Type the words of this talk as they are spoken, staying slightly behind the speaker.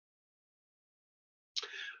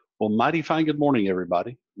Well, mighty fine good morning,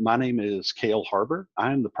 everybody. My name is Cale Harbor.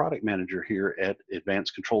 I'm the product manager here at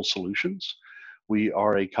Advanced Control Solutions. We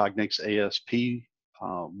are a Cognex ASP.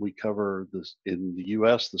 We cover this in the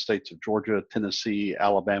US, the states of Georgia, Tennessee,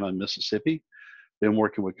 Alabama, and Mississippi. Been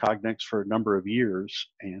working with Cognex for a number of years.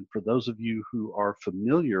 And for those of you who are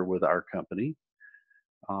familiar with our company,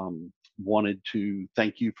 wanted to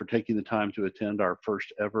thank you for taking the time to attend our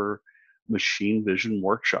first ever machine vision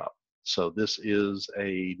workshop. So this is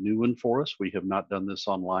a new one for us. We have not done this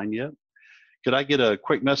online yet. Could I get a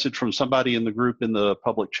quick message from somebody in the group in the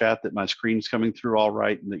public chat that my screen's coming through all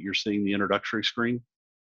right and that you're seeing the introductory screen?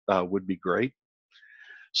 Would be great.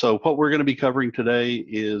 So what we're going to be covering today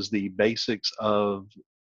is the basics of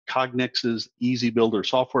Cognex's EasyBuilder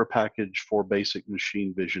software package for basic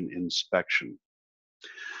machine vision inspection.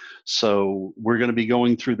 So we're going to be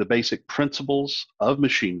going through the basic principles of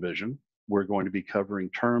machine vision. We're going to be covering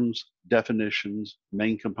terms, definitions,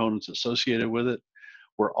 main components associated with it.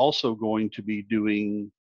 We're also going to be doing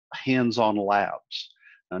hands-on labs.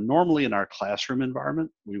 Now, normally in our classroom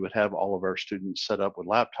environment, we would have all of our students set up with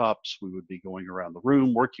laptops. We would be going around the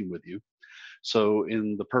room working with you. So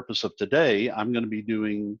in the purpose of today, I'm going to be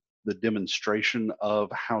doing the demonstration of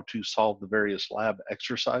how to solve the various lab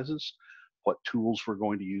exercises, what tools we're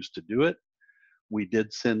going to use to do it. We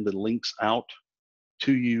did send the links out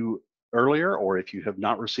to you earlier, or if you have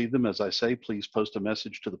not received them, as I say, please post a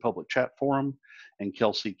message to the public chat forum, and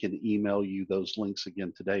Kelsey can email you those links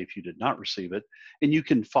again today if you did not receive it, and you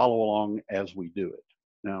can follow along as we do it.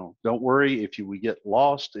 Now, don't worry if we get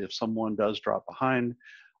lost, if someone does drop behind.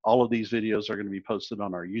 All of these videos are going to be posted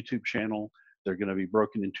on our YouTube channel. They're going to be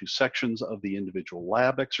broken into sections of the individual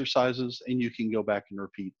lab exercises, and you can go back and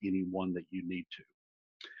repeat any one that you need to.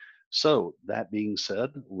 So that being said,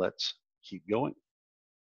 let's keep going.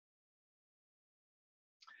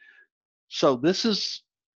 So this is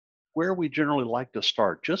where we generally like to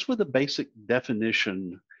start, just with a basic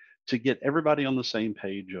definition to get everybody on the same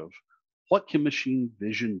page of what can machine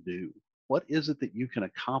vision do? What is it that you can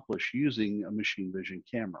accomplish using a machine vision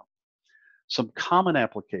camera? Some common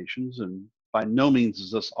applications, and by no means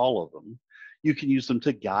is this all of them, you can use them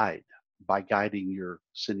to guide by guiding your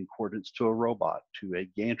sending coordinates to a robot, to a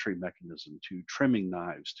gantry mechanism, to trimming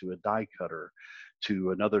knives, to a die cutter,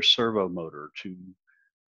 to another servo motor, to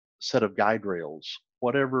set of guide rails,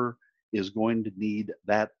 whatever is going to need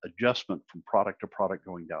that adjustment from product to product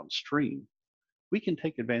going downstream. We can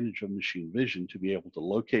take advantage of machine vision to be able to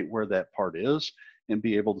locate where that part is and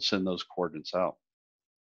be able to send those coordinates out.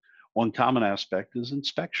 One common aspect is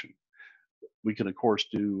inspection. We can, of course,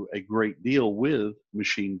 do a great deal with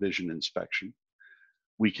machine vision inspection.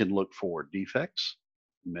 We can look for defects,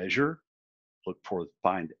 measure, look for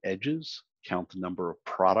find edges, count the number of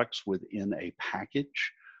products within a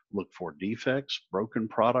package, look for defects, broken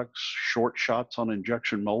products, short shots on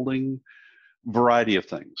injection molding, variety of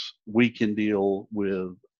things. We can deal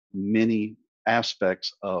with many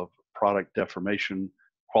aspects of product deformation,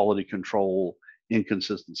 quality control,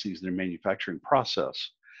 inconsistencies in their manufacturing process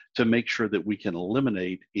to make sure that we can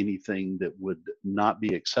eliminate anything that would not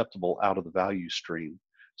be acceptable out of the value stream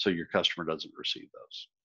so your customer doesn't receive those.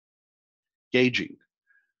 Gauging.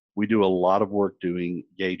 We do a lot of work doing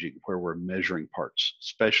gauging where we're measuring parts,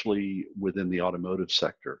 especially within the automotive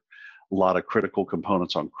sector. A lot of critical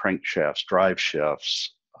components on crankshafts, drive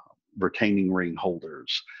shafts, retaining ring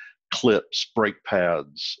holders, clips, brake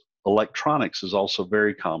pads. Electronics is also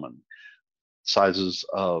very common. Sizes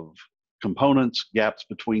of components, gaps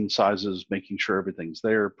between sizes, making sure everything's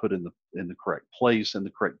there, put in the correct place and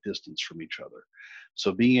the correct distance from each other.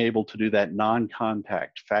 So being able to do that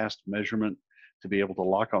non-contact, fast measurement to be able to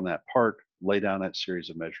lock on that part, lay down that series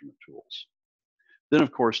of measurement tools. Then,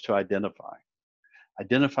 of course, to identify.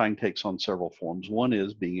 Identifying takes on several forms. One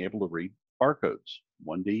is being able to read barcodes,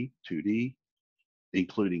 1D, 2D,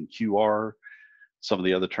 including QR, some of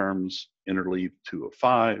the other terms, interleave 2 of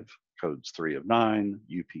 5, codes 3 of 9,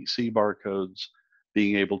 UPC barcodes,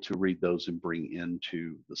 being able to read those and bring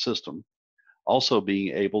into the system. Also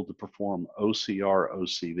being able to perform OCR,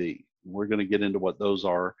 OCV. We're going to get into what those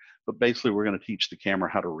are, but basically we're going to teach the camera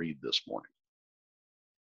how to read this morning.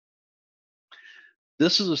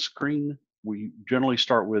 This is a screen we generally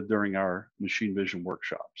start with during our machine vision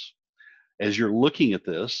workshops. As you're looking at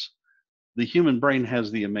this, the human brain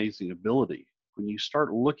has the amazing ability. When you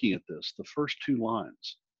start looking at this, the first 2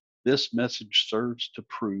 lines, this message serves to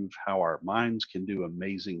prove how our minds can do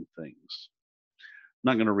amazing things. I'm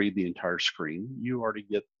not going to read the entire screen. You already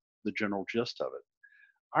get the general gist of it.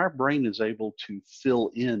 Our brain is able to fill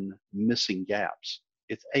in missing gaps.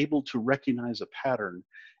 It's able to recognize a pattern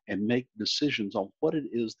and make decisions on what it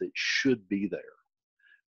is that should be there.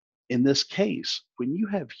 In this case, when you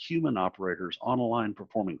have human operators on a line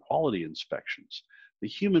performing quality inspections, the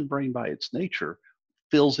human brain by its nature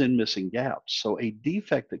fills in missing gaps. So a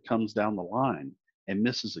defect that comes down the line and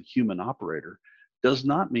misses a human operator does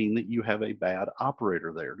not mean that you have a bad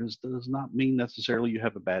operator there. It does not mean necessarily you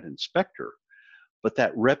have a bad inspector, but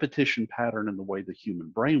that repetition pattern in the way the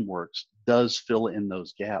human brain works does fill in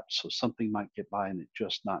those gaps. So something might get by and it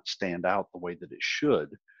just not stand out the way that it should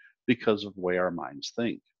because of the way our minds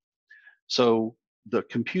think. So the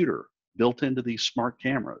computer built into these smart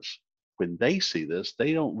cameras, when they see this,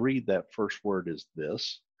 they don't read that first word as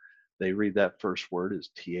this. They read that first word as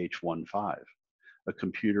TH15. A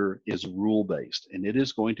computer is rule-based, and it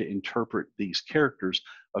is going to interpret these characters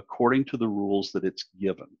according to the rules that it's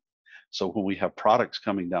given. So when we have products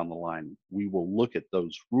coming down the line, we will look at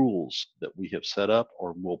those rules that we have set up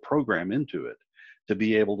or will program into it to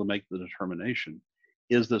be able to make the determination,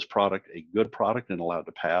 is this product a good product and allowed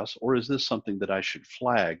to pass, or is this something that I should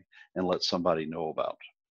flag and let somebody know about?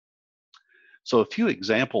 So a few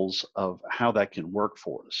examples of how that can work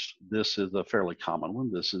for us. This is a fairly common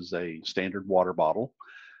one. This is a standard water bottle.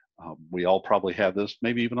 We all probably have this,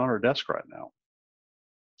 maybe even on our desk right now.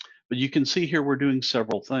 But you can see here we're doing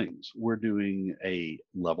several things. We're doing a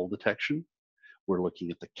level detection. We're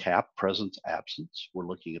looking at the cap presence absence. We're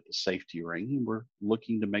looking at the safety ring, and we're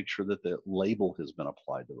looking to make sure that the label has been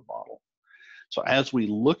applied to the bottle. So as we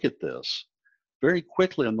look at this, very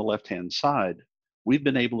quickly on the left-hand side, we've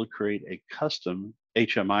been able to create a custom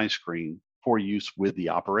HMI screen for use with the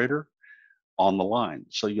operator on the line.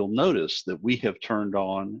 So you'll notice that we have turned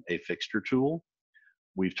on a fixture tool.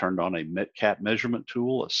 We've turned on a cap measurement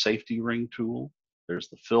tool, a safety ring tool. There's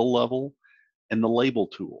the fill level and the label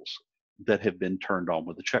tools that have been turned on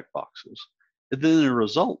with the checkboxes. And then the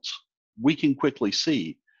results, we can quickly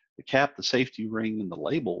see the cap, the safety ring, and the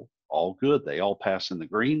label, all good. They all pass in the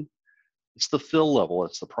green. It's the fill level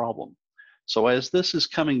that's the problem. So as this is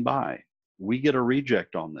coming by, we get a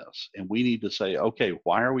reject on this, and we need to say, okay,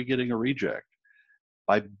 why are we getting a reject?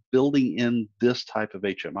 By building in this type of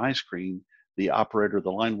HMI screen, the operator,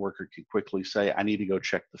 the line worker can quickly say, I need to go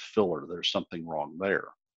check the filler. There's something wrong there.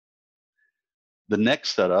 The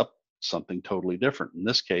next setup, something totally different. In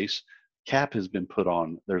this case, cap has been put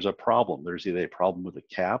on. There's a problem. There's either a problem with the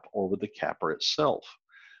cap or with the capper itself.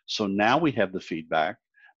 So now we have the feedback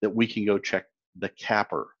that we can go check the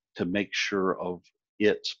capper to make sure of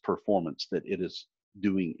its performance, that it is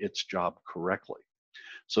doing its job correctly.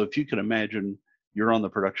 So if you can imagine, you're on the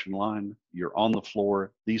production line, you're on the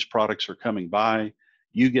floor, these products are coming by,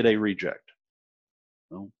 you get a reject.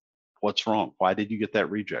 Well, what's wrong? Why did you get that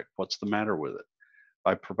reject? What's the matter with it?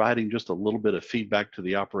 By providing just a little bit of feedback to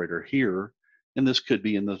the operator here, and this could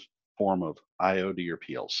be in the form of I/O to your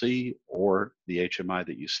PLC or the HMI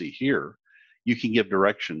that you see here, you can give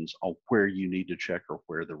directions on where you need to check or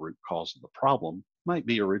where the root cause of the problem might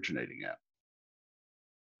be originating at.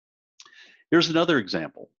 Here's another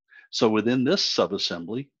example. So within this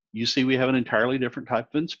subassembly, you see we have an entirely different type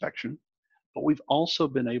of inspection, but we've also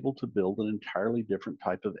been able to build an entirely different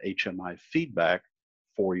type of HMI feedback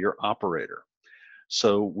for your operator.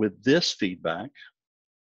 So with this feedback,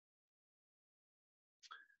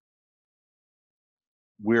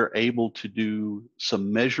 we're able to do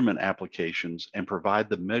some measurement applications and provide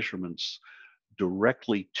the measurements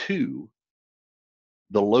directly to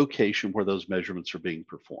the location where those measurements are being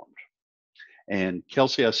performed. And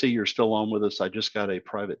Kelsey, I see you're still on with us. I just got a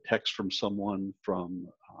private text from someone from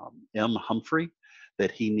M. Humphrey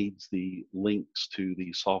that he needs the links to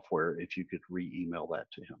the software, if you could re-email that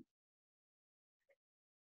to him.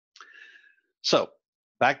 So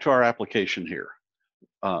back to our application here.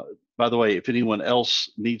 By the way, if anyone else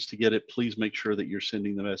needs to get it, please make sure that you're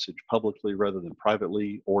sending the message publicly rather than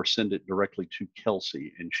privately, or send it directly to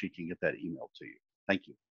Kelsey and she can get that email to you. Thank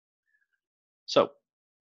you. So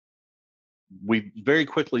we very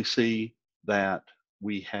quickly see that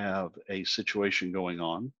we have a situation going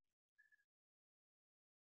on.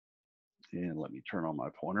 And let me turn on my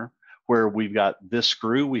pointer, where we've got this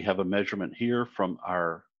screw. We have a measurement here from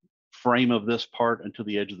our frame of this part into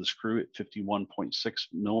the edge of the screw at 51.6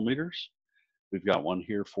 millimeters. We've got one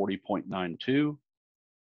here, 40.92.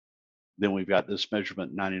 Then we've got this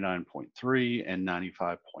measurement, 99.3 and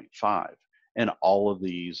 95.5. And all of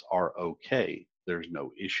these are okay. There's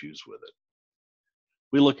no issues with it.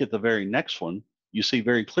 We look at the very next one, you see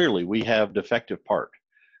very clearly we have defective part.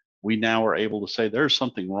 We now are able to say there's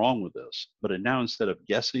something wrong with this, but now instead of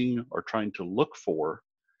guessing or trying to look for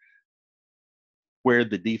where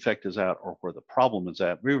the defect is at or where the problem is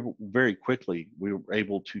at, we were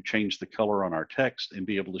able to change the color on our text and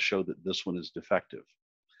be able to show that this one is defective.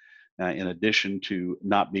 In addition to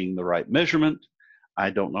not being the right measurement, I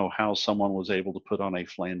don't know how someone was able to put on a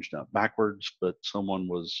flange nut backwards, but someone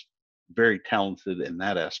was very talented in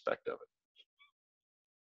that aspect of it.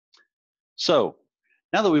 So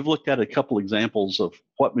now that we've looked at a couple examples of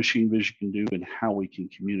what machine vision can do and how we can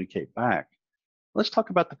communicate back, let's talk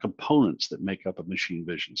about the components that make up a machine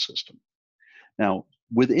vision system. Now,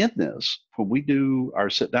 within this, when we do our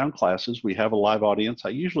sit-down classes, we have a live audience. I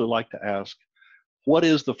usually like to ask, what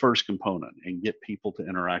is the first component, and get people to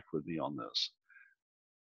interact with me on this.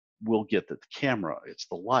 We'll get that the camera, it's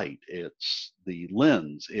the light, it's the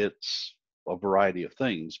lens, it's a variety of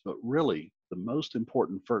things, but really the most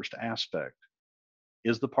important first aspect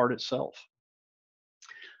is the part itself.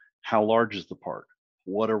 How large is the part?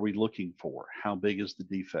 What are we looking for? How big is the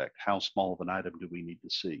defect? How small of an item do we need to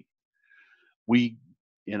see? We,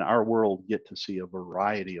 in our world, get to see a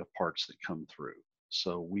variety of parts that come through.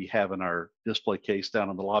 So we have in our display case down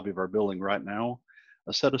in the lobby of our building right now,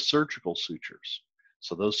 a set of surgical sutures.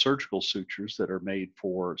 So those surgical sutures that are made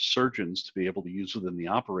for surgeons to be able to use within the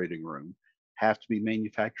operating room have to be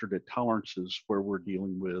manufactured at tolerances where we're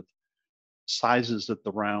dealing with sizes at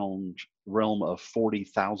the realm of 40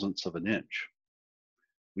 thousandths of an inch.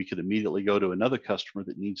 We could immediately go to another customer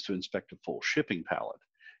that needs to inspect a full shipping pallet,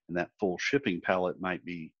 and that full shipping pallet might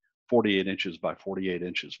be 48 inches by 48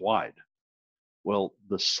 inches wide. Well,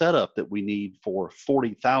 the setup that we need for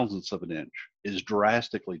 40 thousandths of an inch is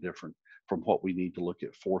drastically different from what we need to look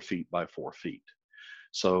at 4 feet by 4 feet.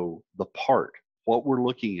 So the part, what we're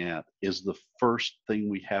looking at, is the first thing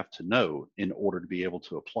we have to know in order to be able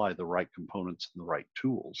to apply the right components and the right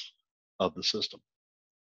tools of the system.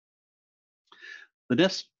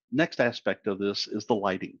 The next aspect of this is the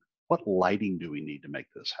lighting. What lighting do we need to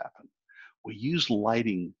make this happen? We use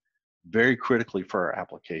lighting very critically for our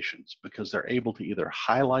applications because they're able to either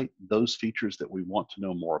highlight those features that we want to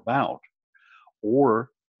know more about or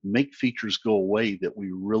make features go away that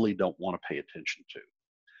we really don't want to pay attention to.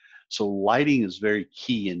 So lighting is very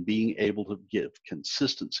key in being able to give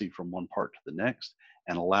consistency from one part to the next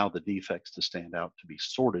and allow the defects to stand out to be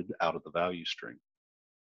sorted out of the value stream.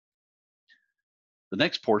 The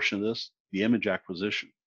next portion of this, the image acquisition.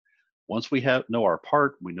 Once we know our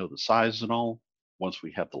part, we know the size and all. Once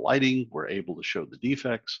we have the lighting, we're able to show the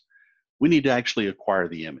defects. We need to actually acquire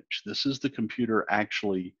the image. This is the computer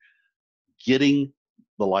actually getting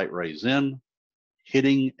the light rays in,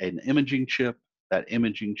 hitting an imaging chip, that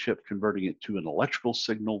imaging chip converting it to an electrical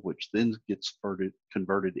signal, which then gets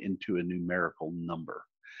converted into a numerical number.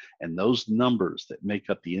 And those numbers that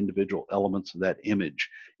make up the individual elements of that image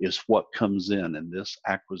is what comes in, and this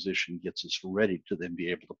acquisition gets us ready to then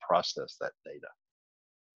be able to process that data.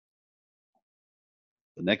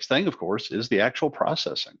 The next thing, of course, is the actual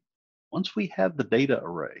processing. Once we have the data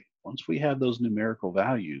array, once we have those numerical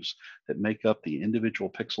values that make up the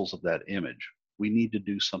individual pixels of that image, we need to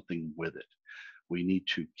do something with it. We need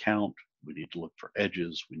to count, we need to look for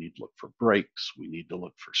edges, we need to look for breaks, we need to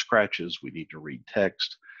look for scratches, we need to read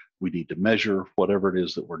text, we need to measure whatever it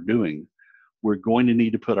is that we're doing. We're going to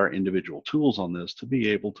need to put our individual tools on this to be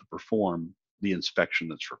able to perform the inspection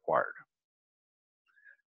that's required.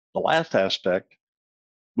 The last aspect,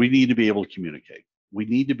 we need to be able to communicate. We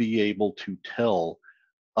need to be able to tell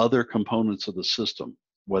other components of the system,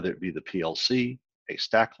 whether it be the PLC, a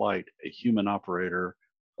stack light, a human operator,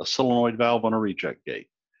 a solenoid valve on a reject gate.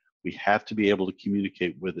 We have to be able to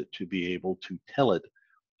communicate with it to be able to tell it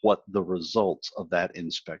what the results of that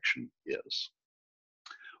inspection is.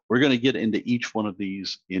 We're going to get into each one of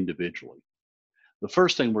these individually. The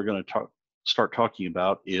first thing we're going to start talking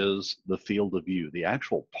about is the field of view, the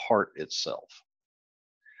actual part itself.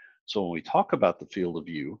 So when we talk about the field of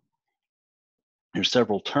view, there's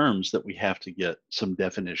several terms that we have to get some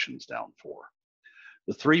definitions down for.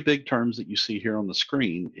 The three big terms that you see here on the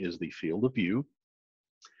screen is the field of view,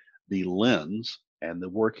 the lens, and the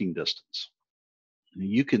working distance.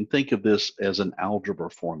 You can think of this as an algebra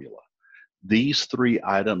formula. These three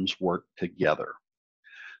items work together.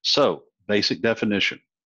 So, basic definition,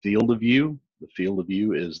 field of view, the field of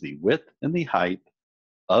view is the width and the height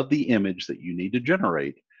of the image that you need to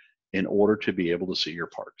generate in order to be able to see your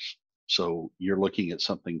parts. So you're looking at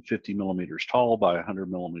something 50 millimeters tall by 100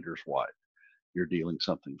 millimeters wide. You're dealing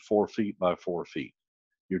something 4 feet by 4 feet.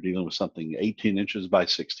 You're dealing with something 18 inches by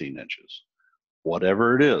 16 inches.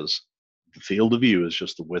 Whatever it is, the field of view is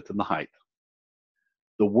just the width and the height.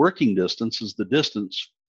 The working distance is the distance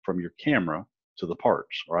from your camera to the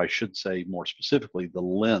parts, or I should say more specifically, the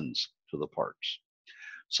lens to the parts.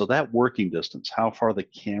 So that working distance, how far the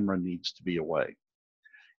camera needs to be away.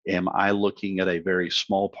 Am I looking at a very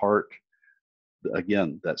small part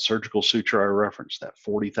Again, that surgical suture I referenced, that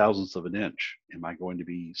 40 thousandths of an inch, am I going to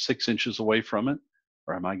be 6 inches away from it,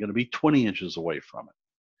 or am I going to be 20 inches away from it?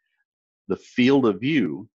 The field of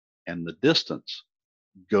view and the distance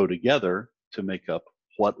go together to make up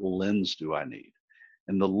what lens do I need.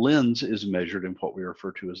 And the lens is measured in what we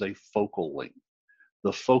refer to as a focal length.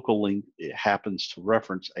 The focal length, it happens to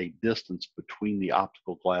reference a distance between the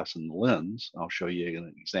optical glass and the lens. I'll show you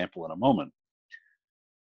an example in a moment.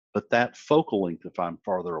 But that focal length, if I'm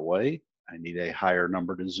farther away, I need a higher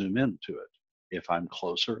number to zoom into it. If I'm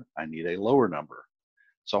closer, I need a lower number.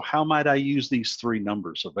 So how might I use these three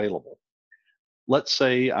numbers available? Let's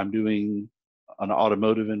say I'm doing an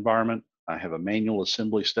automotive environment. I have a manual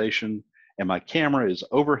assembly station, and my camera is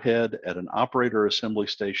overhead at an operator assembly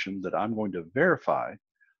station that I'm going to verify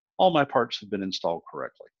all my parts have been installed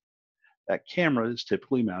correctly. That camera is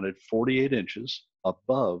typically mounted 48 inches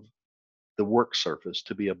above the work surface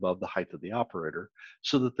to be above the height of the operator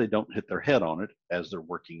so that they don't hit their head on it as they're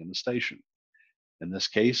working in the station. In this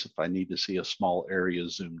case, if I need to see a small area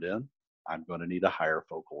zoomed in, I'm going to need a higher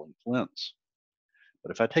focal length lens.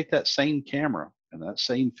 But if I take that same camera and that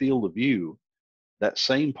same field of view, that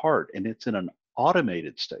same part, and it's in an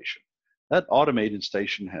automated station, that automated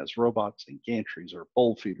station has robots and gantries or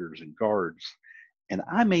bowl feeders and guards, and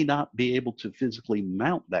I may not be able to physically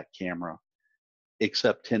mount that camera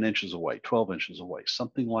except 10 inches away, 12 inches away,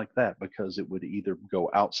 something like that, because it would either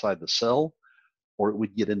go outside the cell or it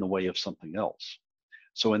would get in the way of something else.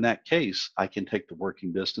 So in that case, I can take the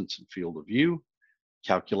working distance and field of view,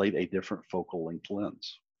 calculate a different focal length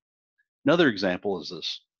lens. Another example is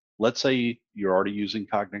this. Let's say you're already using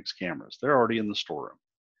Cognex cameras. They're already in the storeroom.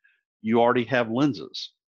 You already have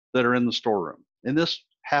lenses that are in the storeroom. And this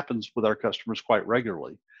happens with our customers quite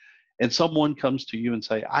regularly. And someone comes to you and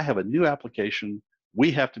say, I have a new application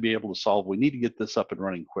we have to be able to solve. We need to get this up and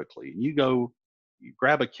running quickly. And you go, you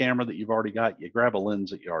grab a camera that you've already got, you grab a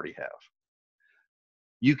lens that you already have.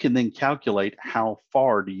 You can then calculate how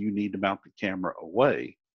far do you need to mount the camera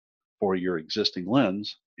away for your existing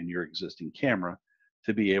lens and your existing camera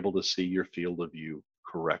to be able to see your field of view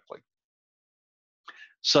correctly.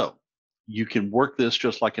 So you can work this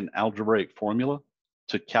just like an algebraic formula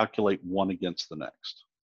to calculate one against the next.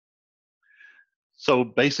 So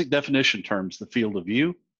basic definition terms, the field of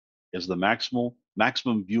view is the maximum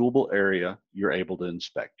viewable area you're able to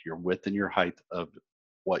inspect, your width and your height of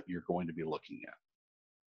what you're going to be looking at.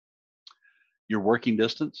 Your working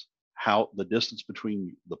distance, how the distance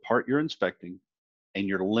between the part you're inspecting and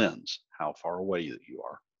your lens, how far away that you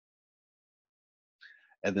are.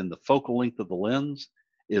 And then the focal length of the lens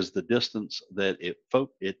is the distance that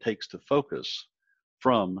it takes to focus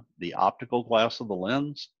from the optical glass of the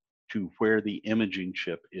lens to where the imaging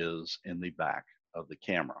chip is in the back of the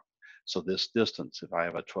camera. So this distance, if I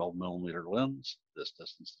have a 12 millimeter lens, this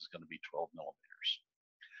distance is going to be 12 millimeters.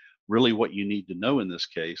 Really what you need to know in this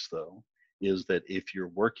case, though, is that if you're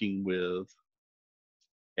working with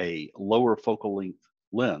a lower focal length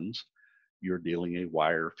lens, you're dealing a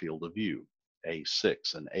wider field of view, a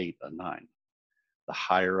 6, an 8, a 9. The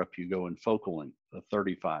higher up you go in focal length, a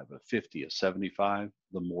 35, a 50, a 75,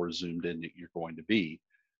 the more zoomed in that you're going to be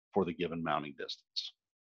for the given mounting distance.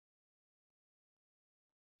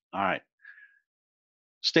 All right.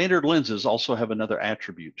 Standard lenses also have another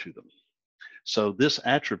attribute to them. So this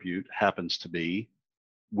attribute happens to be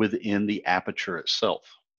within the aperture itself.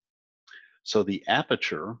 So the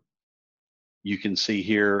aperture, you can see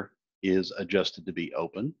here, is adjusted to be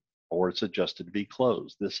open or it's adjusted to be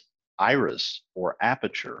closed. This iris or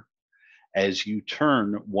aperture, as you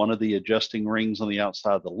turn one of the adjusting rings on the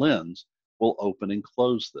outside of the lens, will open and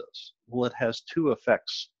close this. Well, it has two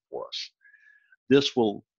effects for us. This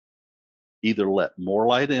will either let more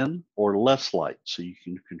light in or less light, so you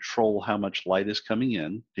can control how much light is coming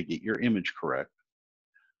in to get your image correct.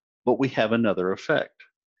 But we have another effect.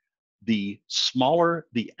 The smaller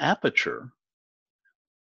the aperture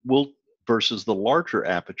will versus the larger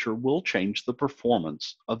aperture will change the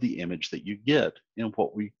performance of the image that you get in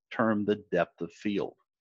what we term the depth of field.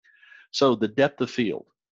 So the depth of field,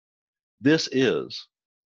 this is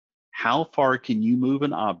how far can you move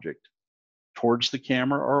an object towards the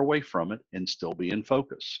camera or away from it and still be in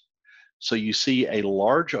focus. So you see a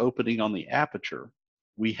large opening on the aperture,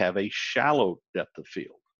 we have a shallow depth of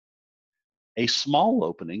field. A small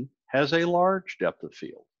opening has a large depth of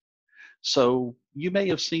field. So you may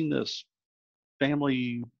have seen this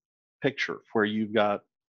family picture where you've got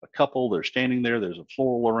a couple, they're standing there, there's a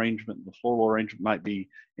floral arrangement, the floral arrangement might be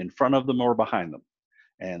in front of them or behind them.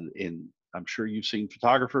 And I'm sure you've seen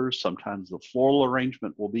photographers, sometimes the floral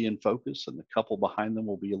arrangement will be in focus and the couple behind them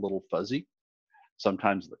will be a little fuzzy.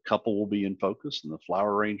 Sometimes the couple will be in focus and the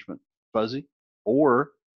flower arrangement fuzzy,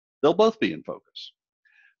 or they'll both be in focus.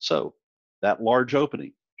 So that large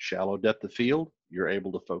opening, shallow depth of field, you're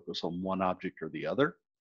able to focus on one object or the other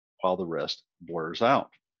while the rest blurs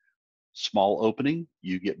out. Small opening,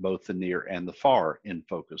 you get both the near and the far in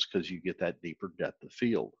focus because you get that deeper depth of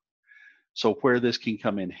field. So where this can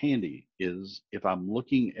come in handy is if I'm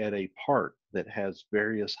looking at a part that has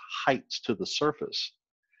various heights to the surface,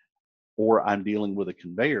 or I'm dealing with a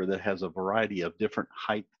conveyor that has a variety of different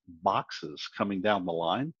height boxes coming down the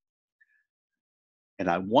line, and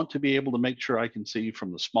I want to be able to make sure I can see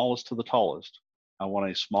from the smallest to the tallest, I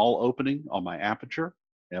want a small opening on my aperture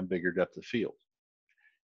and bigger depth of field.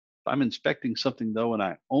 If I'm inspecting something though, and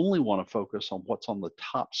I only want to focus on what's on the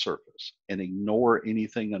top surface and ignore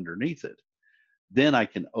anything underneath it, then I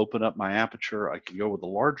can open up my aperture. I can go with a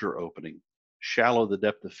larger opening, shallow the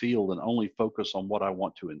depth of field, and only focus on what I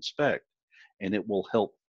want to inspect. And it will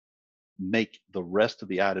help make the rest of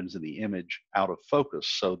the items in the image out of focus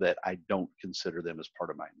so that I don't consider them as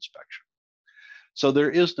part of my inspection. So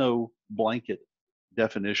there is no blanket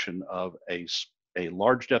definition of a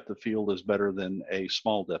large depth of field is better than a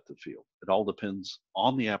small depth of field. It all depends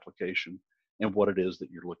on the application and what it is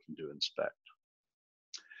that you're looking to inspect.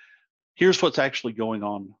 Here's what's actually going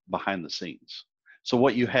on behind the scenes. So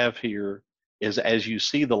what you have here is, as you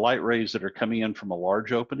see the light rays that are coming in from a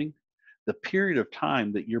large opening, the period of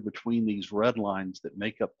time that you're between these red lines that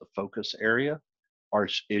make up the focus area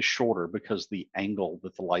is shorter because the angle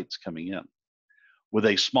that the light's coming in. With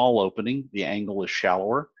a small opening, the angle is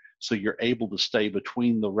shallower, so you're able to stay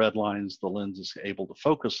between the red lines the lens is able to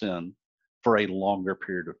focus in for a longer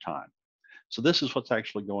period of time. So this is what's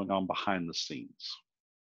actually going on behind the scenes.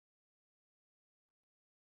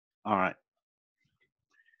 All right.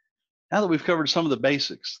 Now that we've covered some of the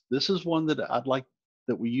basics, this is one that I'd like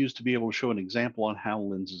that we use to be able to show an example on how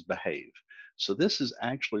lenses behave. So this is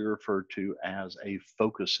actually referred to as a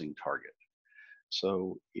focusing target.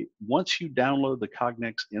 So once you download the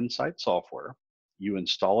Cognex Insight software, you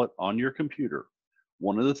install it on your computer.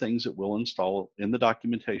 One of the things that we'll install in the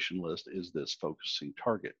documentation list is this focusing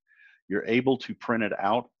target. You're able to print it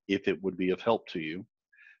out if it would be of help to you,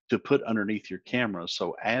 to put underneath your camera.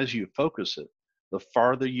 So as you focus it, the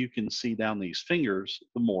farther you can see down these fingers,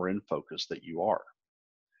 the more in focus that you are.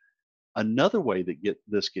 Another way that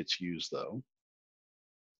this gets used though,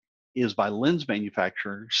 is by lens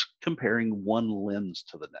manufacturers comparing one lens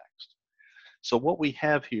to the next. So what we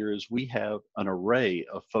have here is we have an array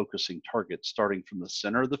of focusing targets starting from the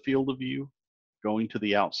center of the field of view, going to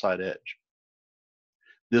the outside edge.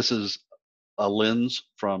 This is a lens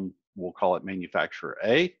from, we'll call it manufacturer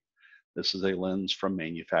A. This is a lens from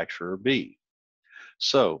manufacturer B.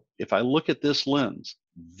 So if I look at this lens,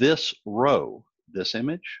 this row, this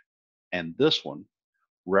image, and this one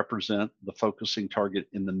represent the focusing target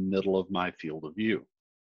in the middle of my field of view.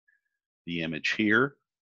 The image here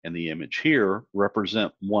and the image here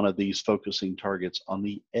represent one of these focusing targets on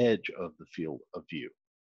the edge of the field of view.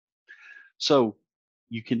 So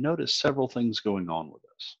you can notice several things going on with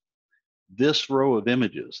this. This row of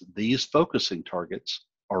images, these focusing targets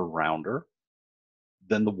are rounder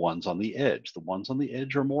than the ones on the edge. The ones on the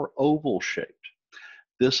edge are more oval shaped.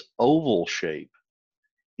 This oval shape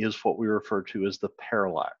is what we refer to as the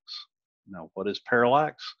parallax. Now, what is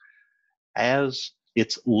parallax? As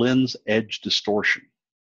it's lens edge distortion.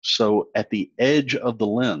 So at the edge of the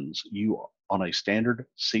lens, you, on a standard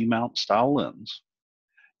C-mount style lens,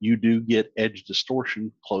 you do get edge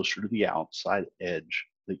distortion closer to the outside edge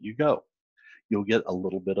that you go. You'll get a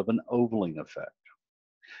little bit of an ovaling effect.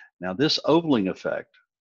 Now, this ovaling effect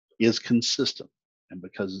is consistent, and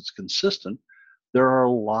because it's consistent, there are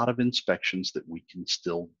a lot of inspections that we can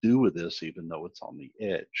still do with this even though it's on the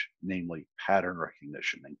edge, namely pattern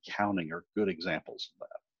recognition and counting are good examples of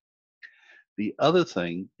that. The other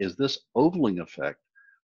thing is this ovaling effect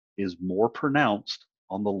is more pronounced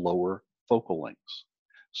on the lower focal lengths.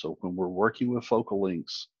 So when we're working with focal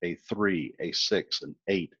lengths, a 3, a 6, an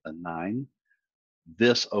 8, a 9,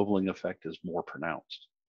 this ovaling effect is more pronounced.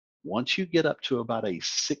 Once you get up to about a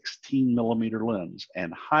 16 millimeter lens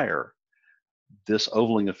and higher, this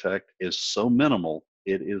ovaling effect is so minimal,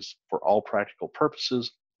 it is, for all practical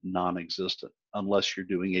purposes, non-existent, unless you're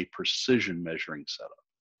doing a precision measuring setup.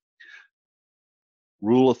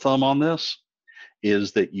 Rule of thumb on this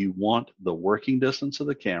is that you want the working distance of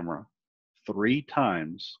the camera 3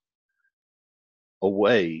 times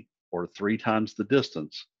away, or 3 times the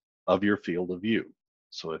distance of your field of view.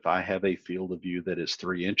 So if I have a field of view that is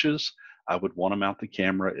 3 inches, I would want to mount the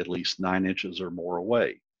camera at least 9 inches or more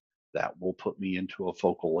away. That will put me into a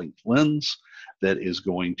focal length lens that is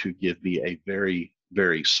going to give me a very,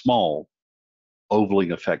 very small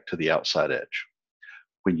ovaling effect to the outside edge.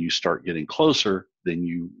 When you start getting closer, then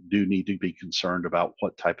you do need to be concerned about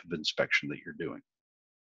what type of inspection that you're doing.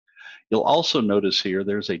 You'll also notice here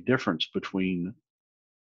there's a difference between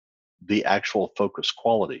the actual focus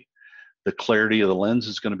quality. The clarity of the lens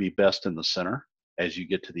is going to be best in the center. As you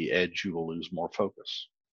get to the edge, you will lose more focus.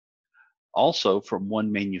 Also, from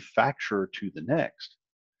one manufacturer to the next,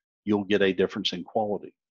 you'll get a difference in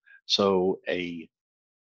quality. So a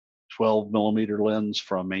 12 millimeter lens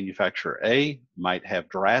from manufacturer A might have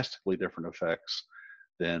drastically different effects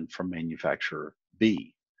than from manufacturer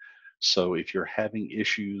B. So if you're having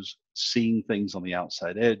issues seeing things on the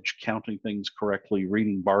outside edge, counting things correctly,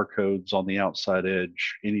 reading barcodes on the outside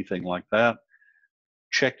edge, anything like that,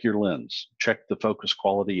 check your lens, check the focus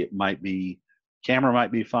quality. It might be, camera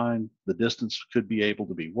might be fine, the distance could be able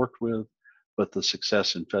to be worked with, but the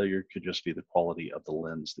success and failure could just be the quality of the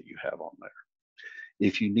lens that you have on there.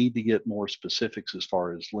 If you need to get more specifics as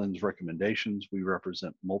far as lens recommendations, we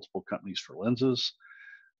represent multiple companies for lenses.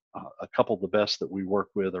 A couple of the best that we work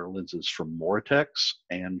with are lenses from Moratex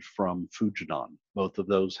and from Fujinon. Both of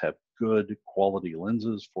those have good quality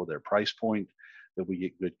lenses for their price point that we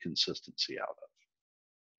get good consistency out of.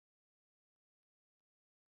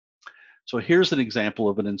 So here's an example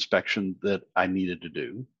of an inspection that I needed to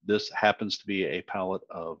do. This happens to be a pallet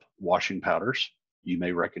of washing powders. You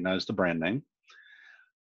may recognize the brand name.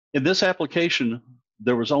 In this application,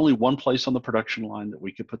 there was only one place on the production line that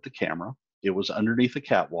we could put the camera. It was underneath a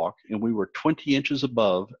catwalk, and we were 20 inches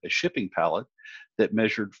above a shipping pallet that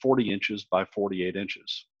measured 40 inches by 48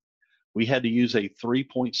 inches. We had to use a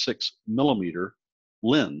 3.6 millimeter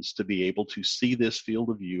lens to be able to see this field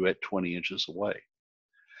of view at 20 inches away.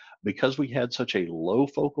 Because we had such a low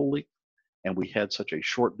focal length and we had such a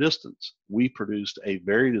short distance, we produced a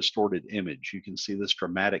very distorted image. You can see this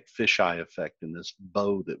dramatic fisheye effect in this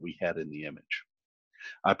bow that we had in the image.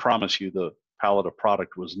 I promise you the palette of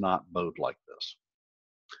product was not bowed like this.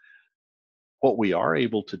 What we are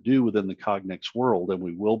able to do within the Cognex world, and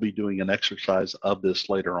we will be doing an exercise of this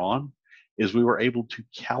later on, is we were able to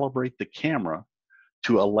calibrate the camera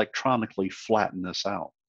to electronically flatten this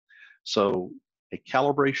out. So a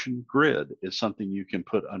calibration grid is something you can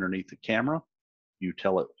put underneath the camera. You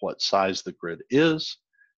tell it what size the grid is.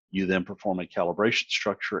 You then perform a calibration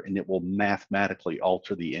structure, and it will mathematically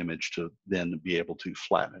alter the image to then be able to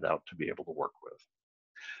flatten it out to be able to work with.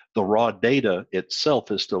 The raw data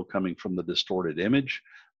itself is still coming from the distorted image,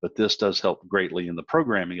 but this does help greatly in the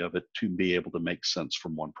programming of it to be able to make sense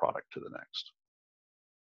from one product to the next.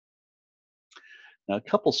 Now, a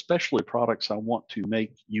couple specialty products I want to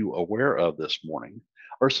make you aware of this morning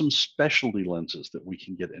are some specialty lenses that we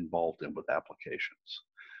can get involved in with applications.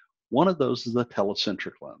 One of those is a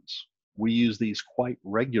telecentric lens. We use these quite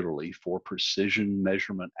regularly for precision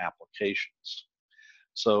measurement applications.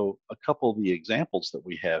 So a couple of the examples that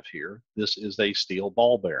we have here, this is a steel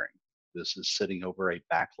ball bearing. This is sitting over a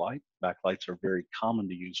backlight. Backlights are very common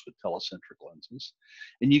to use with telecentric lenses.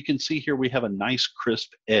 And you can see here we have a nice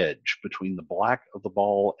crisp edge between the black of the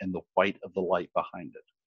ball and the white of the light behind it.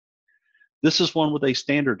 This is one with a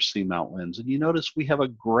standard C-mount lens, and you notice we have a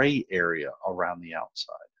gray area around the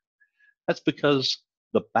outside. That's because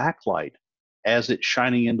the backlight, as it's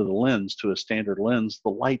shining into the lens to a standard lens,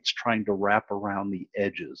 the light's trying to wrap around the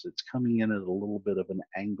edges. It's coming in at a little bit of an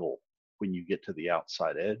angle when you get to the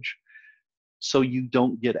outside edge. So you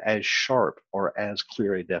don't get as sharp or as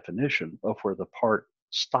clear a definition of where the part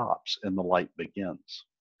stops and the light begins.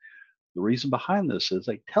 The reason behind this is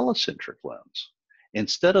a telecentric lens.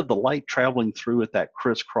 Instead of the light traveling through at that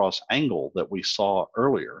crisscross angle that we saw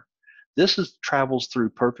earlier, this travels through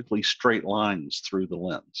perfectly straight lines through the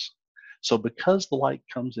lens. So because the light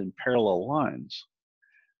comes in parallel lines,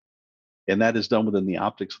 and that is done within the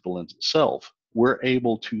optics of the lens itself, we're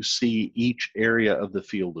able to see each area of the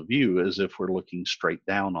field of view as if we're looking straight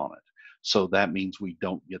down on it. So that means we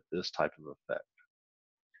don't get this type of effect.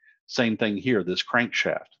 Same thing here, this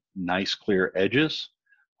crankshaft, nice clear edges,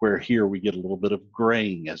 where here we get a little bit of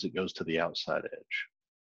graying as it goes to the outside edge.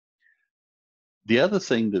 The other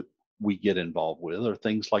thing that we get involved with are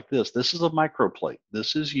things like this. This is a microplate.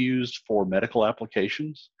 This is used for medical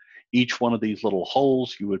applications. Each one of these little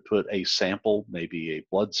holes, you would put a sample, maybe a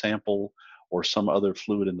blood sample, or some other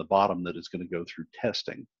fluid in the bottom that is going to go through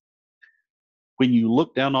testing. When you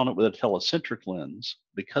look down on it with a telecentric lens,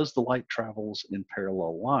 because the light travels in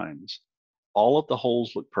parallel lines, all of the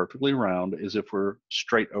holes look perfectly round as if we're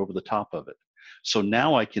straight over the top of it. So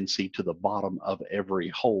now I can see to the bottom of every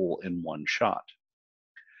hole in one shot.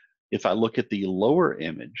 If I look at the lower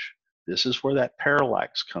image, This is where that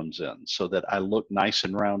parallax comes in so that I look nice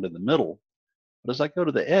and round in the middle. But as I go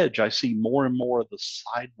to the edge, I see more and more of the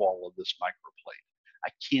sidewall of this microplate. I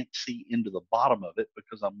can't see into the bottom of it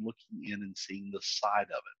because I'm looking in and seeing the side of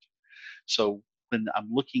it. So when I'm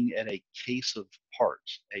looking at a case of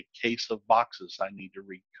parts, a case of boxes I need to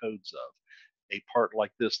read codes of, a part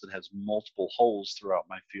like this that has multiple holes throughout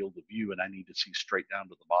my field of view and I need to see straight down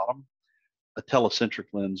to the bottom, a telecentric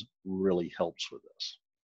lens really helps with this.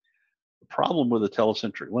 The problem with a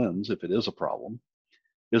telecentric lens, if it is a problem,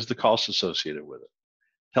 is the cost associated with it.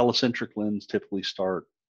 Telecentric lens typically start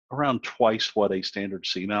around twice what a standard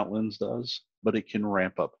C-mount lens does, but it can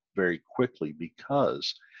ramp up very quickly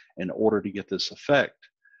because in order to get this effect,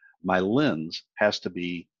 my lens has to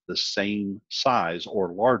be the same size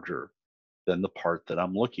or larger than the part that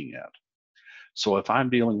I'm looking at. So if I'm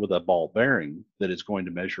dealing with a ball bearing that is going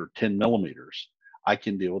to measure 10 millimeters, I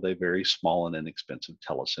can deal with a very small and inexpensive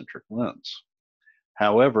telecentric lens.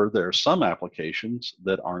 However, there are some applications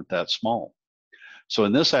that aren't that small. So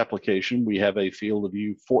in this application, we have a field of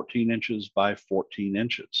view 14 inches by 14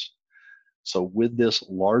 inches. So with this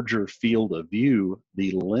larger field of view,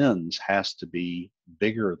 the lens has to be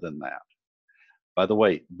bigger than that. By the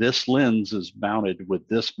way, this lens is mounted with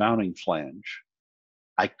this mounting flange.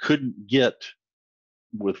 I couldn't get,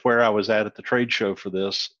 with where I was at the trade show for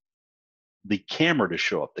this, the camera to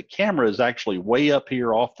show up. The camera is actually way up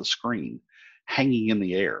here off the screen, hanging in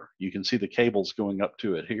the air. You can see the cables going up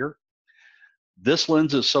to it here. This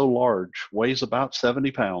lens is so large, weighs about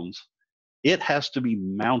 70 pounds. It has to be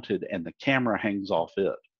mounted and the camera hangs off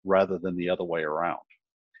it rather than the other way around.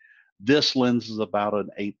 This lens is about an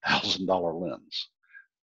 $8,000 lens.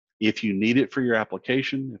 If you need it for your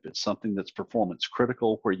application, if it's something that's performance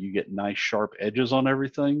critical where you get nice sharp edges on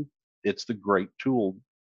everything, it's the great tool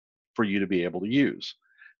for you to be able to use.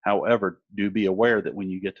 However, do be aware that when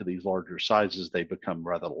you get to these larger sizes, they become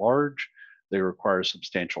rather large. They require a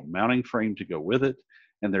substantial mounting frame to go with it,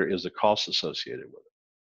 and there is a cost associated with it.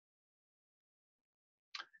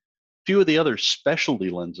 A few of the other specialty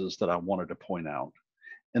lenses that I wanted to point out,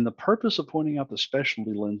 and the purpose of pointing out the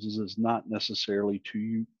specialty lenses is not necessarily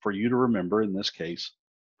for you to remember, in this case,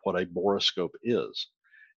 what a borescope is.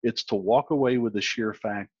 It's to walk away with the sheer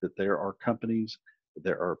fact that there are companies,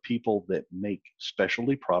 there are people that make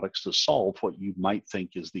specialty products to solve what you might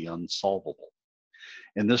think is the unsolvable.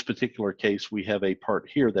 In this particular case, we have a part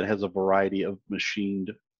here that has a variety of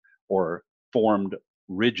machined or formed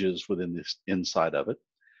ridges within this inside of it.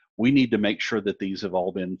 We need to make sure that these have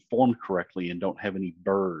all been formed correctly and don't have any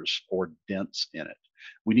burrs or dents in it.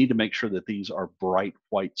 We need to make sure that these are bright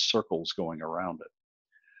white circles going around it.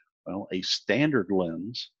 Well, a standard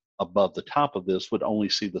lens above the top of this would only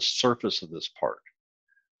see the surface of this part.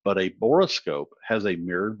 But a borescope has a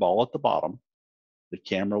mirrored ball at the bottom. The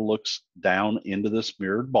camera looks down into this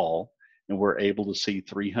mirrored ball, and we're able to see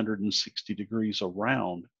 360 degrees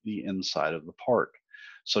around the inside of the part.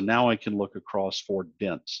 So now I can look across for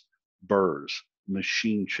dents, burrs,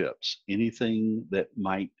 machine chips, anything that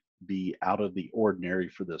might be out of the ordinary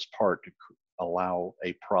for this part to allow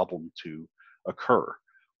a problem to occur.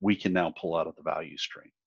 We can now pull out of the value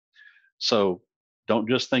stream. So don't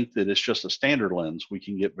just think that it's just a standard lens. We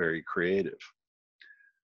can get very creative.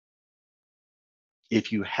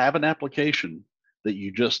 If you have an application that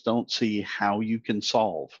you just don't see how you can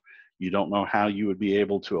solve, you don't know how you would be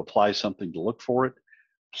able to apply something to look for it,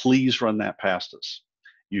 please run that past us.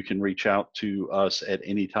 You can reach out to us at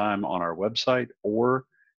any time on our website or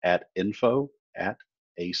at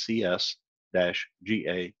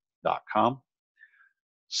info@acs-ga.com.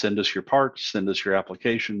 Send us your parts, send us your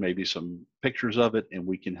application, maybe some pictures of it, and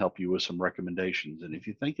we can help you with some recommendations. And if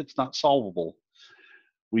you think it's not solvable,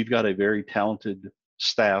 we've got a very talented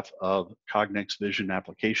staff of Cognex vision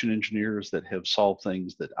application engineers that have solved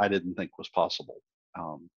things that I didn't think was possible.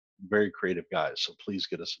 Very creative guys, so please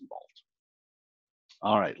get us involved.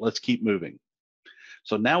 All right, let's keep moving.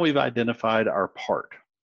 So now we've identified our part.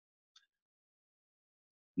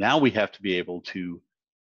 Now we have to be able to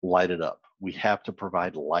light it up. We have to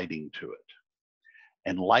provide lighting to it.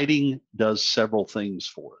 And lighting does several things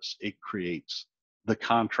for us. It creates the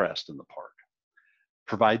contrast in the part,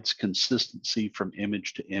 provides consistency from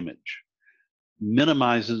image to image,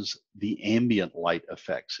 minimizes the ambient light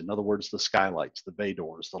effects. In other words, the skylights, the bay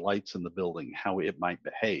doors, the lights in the building, how it might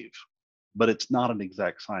behave. But it's not an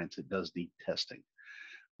exact science. It does need testing.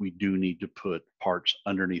 We do need to put parts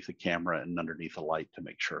underneath the camera and underneath the light to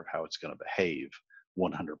make sure of how it's going to behave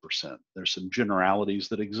 100%. There's some generalities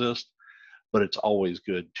that exist, but it's always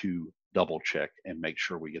good to double check and make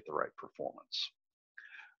sure we get the right performance.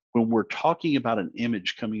 When we're talking about an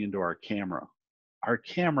image coming into our camera, our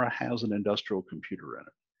camera has an industrial computer in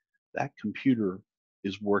it. That computer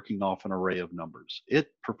is working off an array of numbers.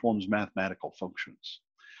 It performs mathematical functions.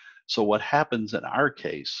 So what happens in our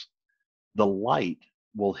case, the light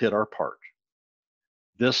will hit our part.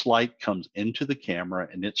 This light comes into the camera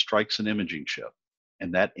and it strikes an imaging chip.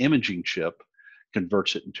 And that imaging chip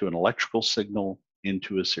converts it into an electrical signal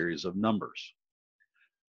into a series of numbers.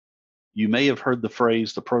 You may have heard the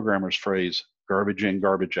phrase, the programmer's phrase, garbage in,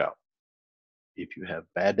 garbage out. If you have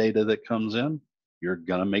bad data that comes in, you're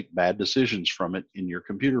going to make bad decisions from it in your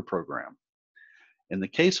computer program. In the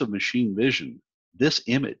case of machine vision, this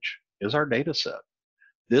image is our data set.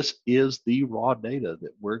 This is the raw data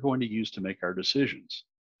that we're going to use to make our decisions.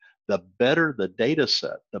 The better the data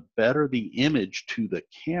set, the better the image to the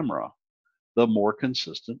camera, the more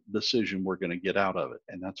consistent decision we're going to get out of it.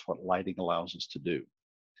 And that's what lighting allows us to do.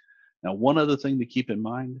 Now, one other thing to keep in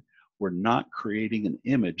mind, we're not creating an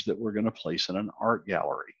image that we're going to place in an art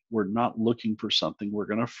gallery. We're not looking for something we're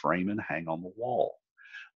going to frame and hang on the wall.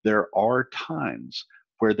 There are times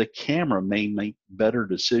where the camera may make better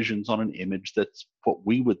decisions on an image that's what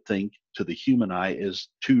we would think to the human eye is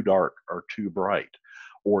too dark or too bright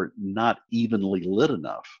or not evenly lit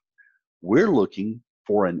enough. We're looking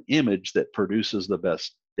for an image that produces the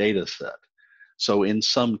best data set. So in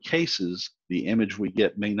some cases, the image we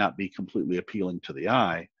get may not be completely appealing to the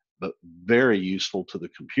eye, but very useful to the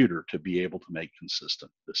computer to be able to make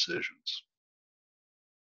consistent decisions.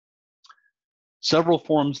 Several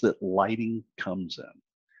forms that lighting comes in.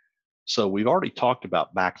 So we've already talked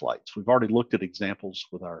about backlights. We've already looked at examples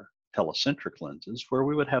with our telecentric lenses where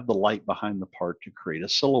we would have the light behind the part to create a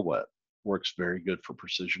silhouette. Works very good for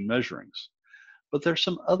precision measurings. But there's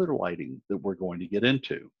some other lighting that we're going to get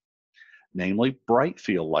into, namely bright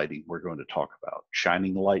field lighting we're going to talk about,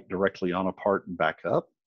 shining light directly on a part and back up.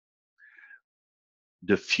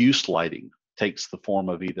 Diffuse lighting takes the form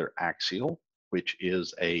of either axial, which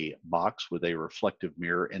is a box with a reflective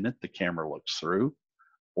mirror in it the camera looks through,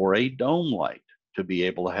 or a dome light to be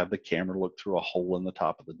able to have the camera look through a hole in the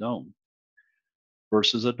top of the dome,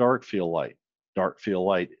 versus a dark field light. Dark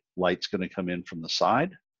field light's going to come in from the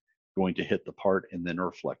side, going to hit the part and then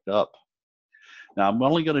reflect up. Now, I'm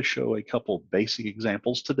only going to show a couple of basic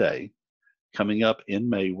examples today. Coming up in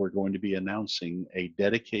May, we're going to be announcing a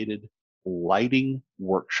dedicated lighting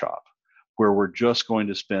workshop where we're just going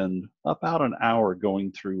to spend about an hour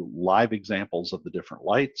going through live examples of the different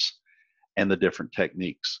lights and the different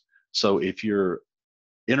techniques. So if you're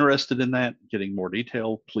interested in that, getting more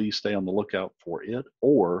detail, please stay on the lookout for it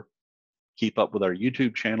or keep up with our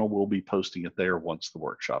YouTube channel. We'll be posting it there once the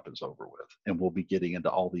workshop is over with, and we'll be getting into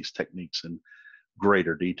all these techniques in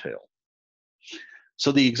greater detail.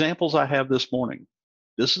 So the examples I have this morning,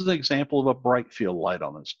 this is an example of a bright field light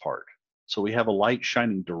on this part. So we have a light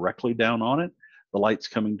shining directly down on it. The light's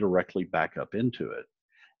coming directly back up into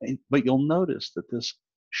it. But you'll notice that this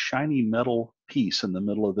shiny metal piece in the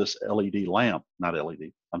middle of this LED lamp,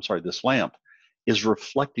 this lamp is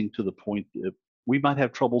reflecting to the point that we might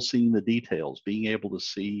have trouble seeing the details, being able to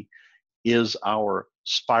see, is our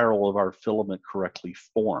spiral of our filament correctly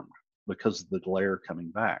formed because of the glare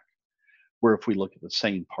coming back. Where if we look at the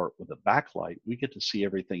same part with a backlight, we get to see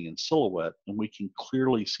everything in silhouette and we can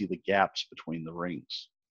clearly see the gaps between the rings.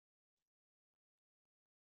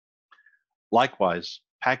 Likewise,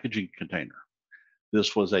 packaging container.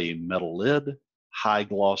 This was a metal lid, high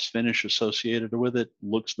gloss finish associated with it,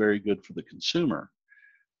 looks very good for the consumer.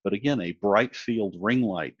 But again, a bright field ring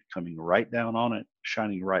light coming right down on it,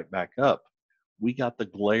 shining right back up. We got the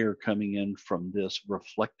glare coming in from this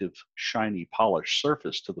reflective, shiny, polished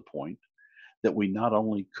surface to the point that we not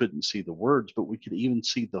only couldn't see the words, but we could even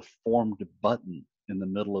see the formed button in the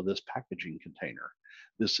middle of this packaging container.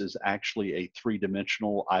 This is actually a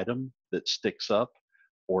three-dimensional item that sticks up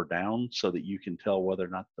or down so that you can tell whether or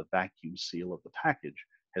not the vacuum seal of the package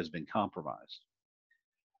has been compromised.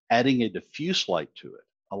 Adding a diffuse light to it,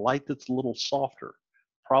 a light that's a little softer,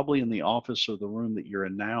 probably in the office or the room that you're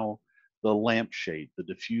in now, the lampshade, the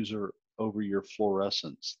diffuser over your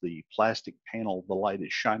fluorescence, the plastic panel the light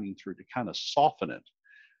is shining through to kind of soften it.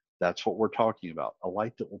 That's what we're talking about, a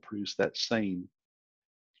light that will produce that same,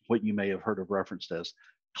 what you may have heard of referenced as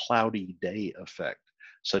cloudy day effect,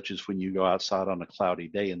 such as when you go outside on a cloudy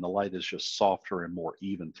day and the light is just softer and more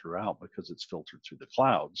even throughout because it's filtered through the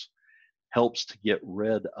clouds, helps to get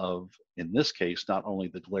rid of, in this case, not only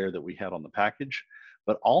the glare that we had on the package,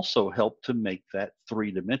 but also help to make that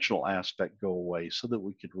three-dimensional aspect go away so that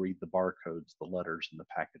we could read the barcodes, the letters, and the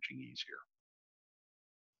packaging easier.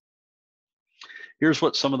 Here's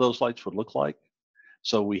what some of those lights would look like.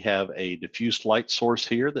 So we have a diffuse light source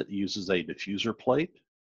here that uses a diffuser plate.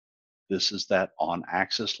 This is that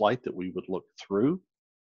on-axis light that we would look through,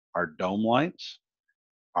 our dome lights,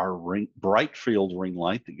 our bright field ring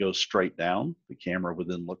light that goes straight down. The camera would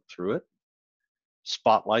then look through it.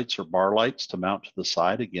 Spotlights or bar lights to mount to the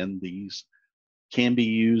side. Again, these can be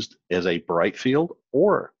used as a bright field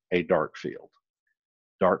or a dark field.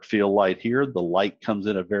 Dark field light here, the light comes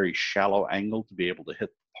in a very shallow angle to be able to hit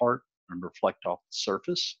the part and reflect off the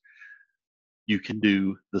surface. You can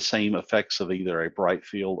do the same effects of either a bright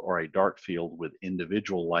field or a dark field with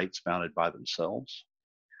individual lights mounted by themselves,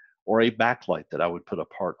 or a backlight that I would put a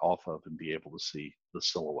part off of and be able to see the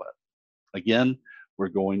silhouette. Again, we're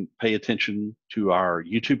going to pay attention to our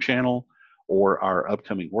YouTube channel or our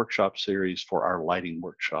upcoming workshop series for our lighting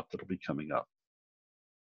workshop that'll be coming up.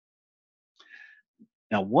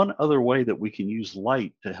 Now, one other way that we can use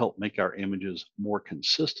light to help make our images more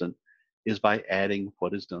consistent is by adding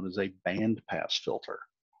what is known as a bandpass filter.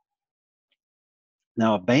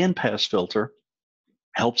 Now, a bandpass filter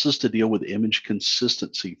helps us to deal with image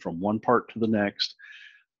consistency from one part to the next,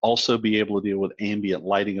 also be able to deal with ambient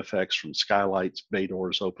lighting effects from skylights, bay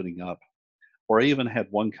doors opening up. Or I even had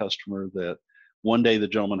one customer that one day the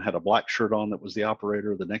gentleman had a black shirt on that was the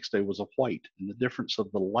operator, the next day was a white, and the difference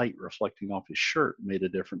of the light reflecting off his shirt made a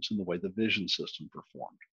difference in the way the vision system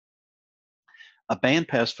performed. A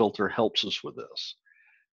bandpass filter helps us with this.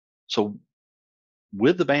 So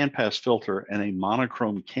with the bandpass filter and a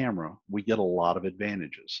monochrome camera, we get a lot of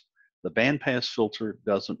advantages. The bandpass filter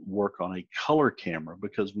doesn't work on a color camera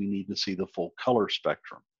because we need to see the full color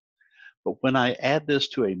spectrum. But when I add this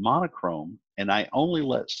to a monochrome and I only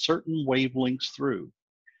let certain wavelengths through,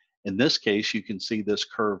 in this case, you can see this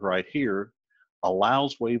curve right here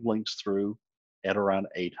allows wavelengths through at around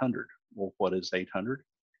 800. Well, what is 800?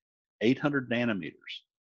 800 nanometers.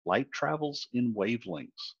 Light travels in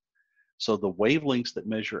wavelengths. So the wavelengths that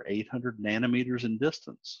measure 800 nanometers in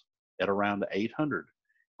distance at around 800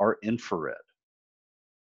 are infrared.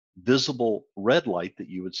 Visible red light that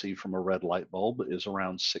you would see from a red light bulb is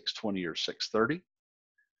around 620 or 630.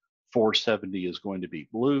 470 is going to be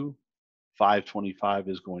blue. 525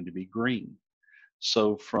 is going to be green.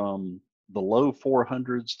 So from the low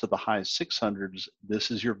 400s to the high 600s,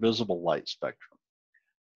 this is your visible light spectrum.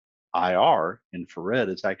 IR, infrared,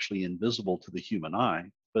 is actually invisible to the human eye,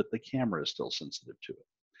 but the camera is still sensitive to it.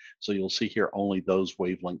 So you'll see here only those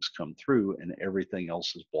wavelengths come through and everything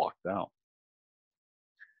else is blocked out.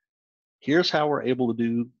 Here's how we're able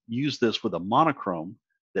to use this with a monochrome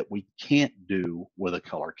that we can't do with a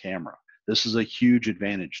color camera. This is a huge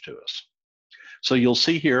advantage to us. So you'll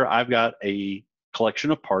see here, I've got a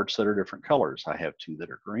collection of parts that are different colors. I have two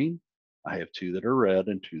that are green, I have two that are red,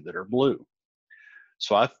 and two that are blue.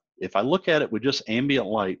 So if I look at it with just ambient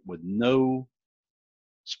light with no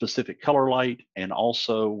specific color light and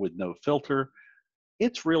also with no filter,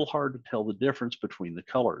 it's real hard to tell the difference between the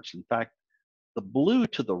colors. In fact, the blue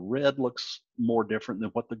to the red looks more different than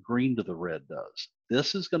what the green to the red does.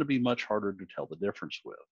 This is going to be much harder to tell the difference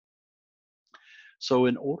with. So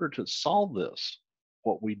in order to solve this,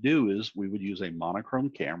 what we do is we would use a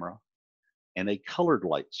monochrome camera and a colored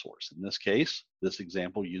light source. In this case, this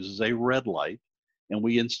example uses a red light, and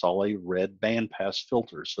we install a red bandpass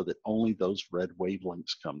filter so that only those red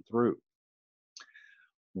wavelengths come through.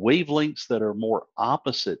 Wavelengths that are more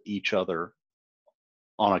opposite each other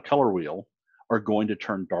on a color wheel are going to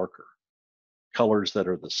turn darker. Colors that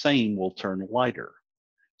are the same will turn lighter.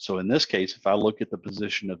 So in this case, if I look at the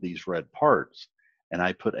position of these red parts and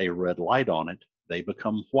I put a red light on it, they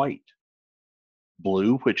become white.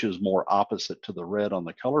 Blue, which is more opposite to the red on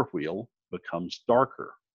the color wheel, becomes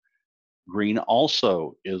darker. Green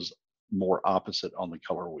also is more opposite on the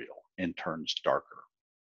color wheel and turns darker.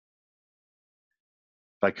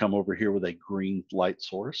 If I come over here with a green light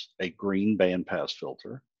source, a green bandpass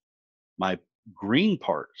filter, my green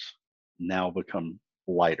parts now become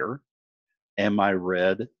lighter, and my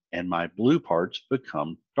red and my blue parts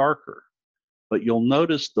become darker. But you'll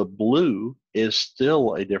notice the blue is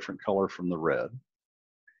still a different color from the red.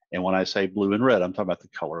 And when I say blue and red, I'm talking about the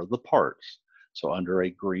color of the parts. So under a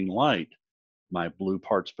green light, my blue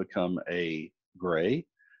parts become a gray,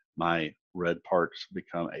 my red parts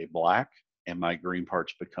become a black, and my green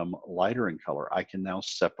parts become lighter in color. I can now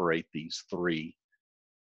separate these three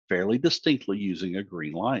fairly distinctly using a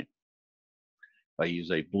green light. If I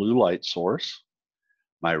use a blue light source,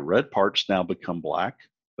 my red parts now become black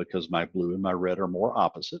because my blue and my red are more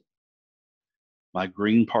opposite. My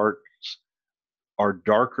green parts are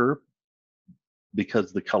darker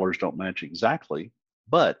because the colors don't match exactly,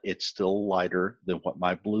 but it's still lighter than what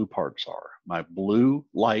my blue parts are. My blue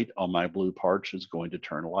light on my blue parts is going to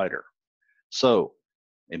turn lighter. So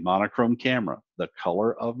A monochrome camera, the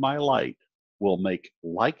color of my light will make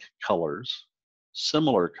like colors,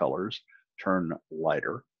 similar colors, turn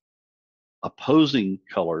lighter. Opposing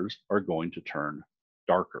colors are going to turn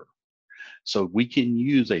darker. So we can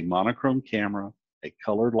use a monochrome camera, a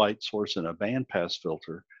colored light source, and a bandpass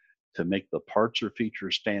filter to make the parts or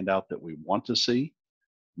features stand out that we want to see,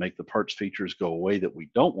 make the parts features go away that we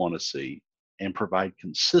don't want to see, and provide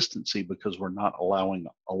consistency because we're not allowing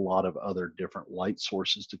a lot of other different light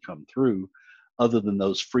sources to come through other than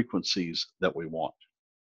those frequencies that we want.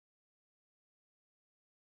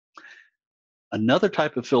 Another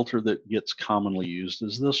type of filter that gets commonly used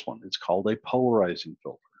is this one. It's called a polarizing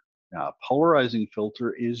filter. Now, a polarizing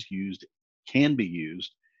filter can be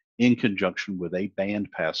used in conjunction with a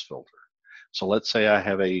bandpass filter. So let's say I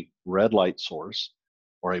have a red light source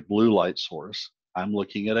or a blue light source. I'm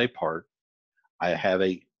looking at a part. I have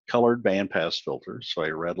a colored bandpass filter, so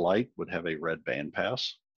a red light would have a red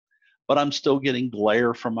bandpass, but I'm still getting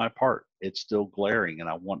glare from my part. It's still glaring and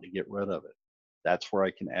I want to get rid of it. That's where I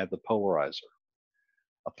can add the polarizer.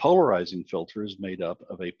 A polarizing filter is made up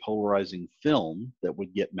of a polarizing film that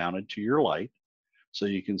would get mounted to your light. So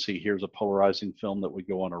you can see here's a polarizing film that would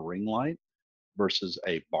go on a ring light versus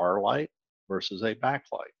a bar light versus a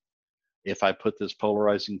backlight. If I put this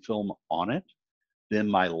polarizing film on it, then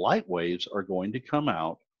my light waves are going to come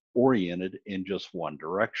out oriented in just one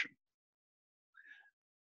direction.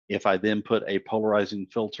 If I then put a polarizing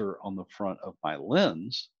filter on the front of my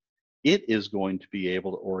lens, it is going to be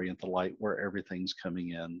able to orient the light where everything's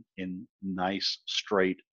coming in nice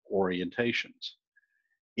straight orientations.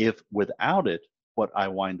 If without it, what I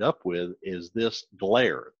wind up with is this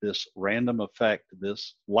glare, this random effect,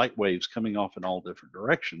 this light waves coming off in all different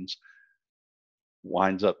directions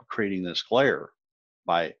winds up creating this glare.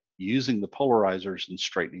 By using the polarizers and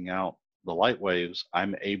straightening out the light waves,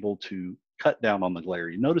 I'm able to cut down on the glare.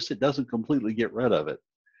 You notice it doesn't completely get rid of it,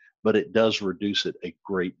 but it does reduce it a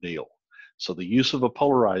great deal. So the use of a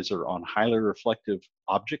polarizer on highly reflective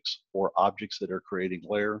objects or objects that are creating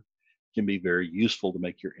glare can be very useful to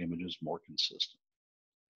make your images more consistent.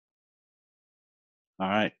 All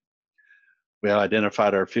right, we have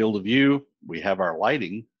identified our field of view, we have our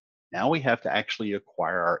lighting. Now we have to actually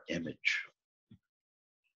acquire our image.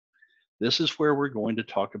 This is where we're going to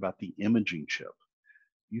talk about the imaging chip.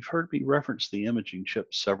 You've heard me reference the imaging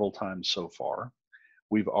chip several times so far.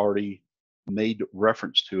 We've already made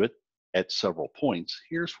reference to it at several points.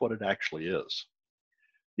 Here's what it actually is.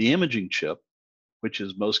 The imaging chip, which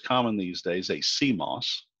is most common these days, a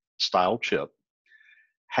CMOS style chip,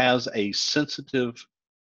 has a sensitive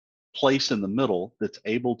place in the middle that's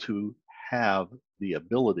able to have the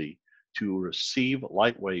ability to receive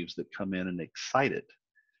light waves that come in and excite it,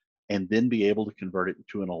 and then be able to convert it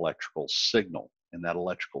into an electrical signal. And that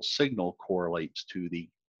electrical signal correlates to the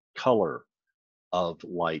color of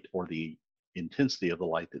light or the intensity of the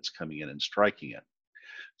light that's coming in and striking it.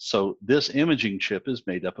 So this imaging chip is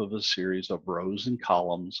made up of a series of rows and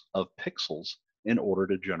columns of pixels in order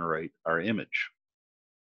to generate our image.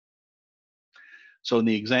 So in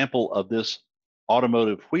the example of this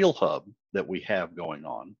automotive wheel hub that we have going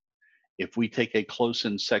on, if we take a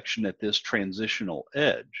close-in section at this transitional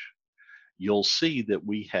edge, you'll see that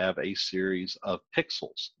we have a series of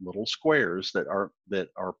pixels, little squares that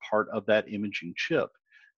are part of that imaging chip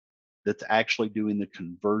that's actually doing the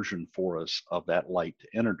conversion for us of that light to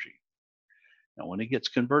energy. Now, when it gets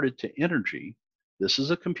converted to energy, this is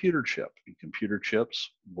a computer chip. And computer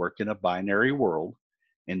chips work in a binary world,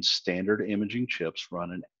 and standard imaging chips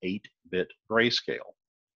run an 8-bit grayscale.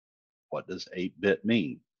 What does 8-bit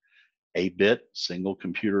mean? 8-bit single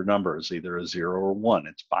computer number is either a 0 or 1.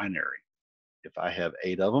 It's binary. If I have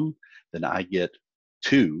 8 of them, then I get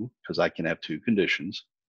 2, because I can have 2 conditions,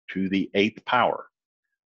 to the 8th power.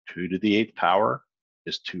 2 to the 8th power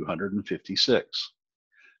is 256.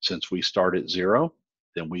 Since we start at 0,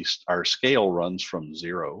 then our scale runs from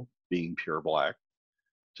 0 being pure black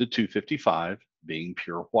to 255 being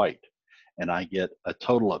pure white. And I get a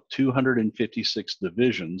total of 256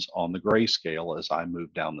 divisions on the grayscale as I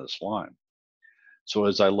move down this line. So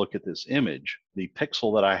as I look at this image, the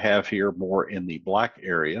pixel that I have here more in the black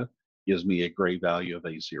area gives me a gray value of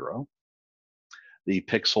a 0. The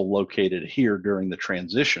pixel located here during the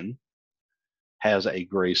transition has a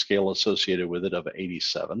grayscale associated with it of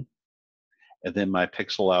 87. And then my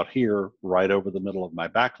pixel out here, right over the middle of my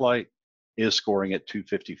backlight, is scoring at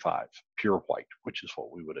 255, pure white, which is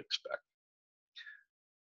what we would expect.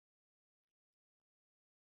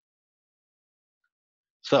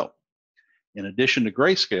 So, in addition to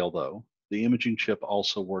grayscale, though, the imaging chip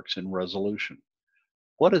also works in resolution.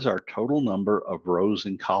 What is our total number of rows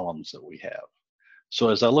and columns that we have? So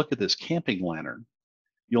as I look at this camping lantern,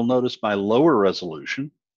 you'll notice my lower resolution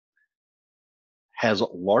has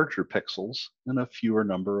larger pixels and a fewer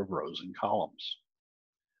number of rows and columns.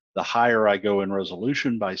 The higher I go in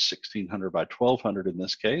resolution by 1600 by 1200 in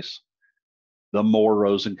this case, the more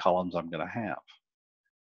rows and columns I'm going to have.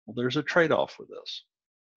 Well, there's a trade-off with this.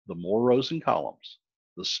 The more rows and columns,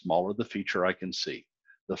 the smaller the feature I can see,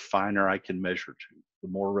 the finer I can measure to, the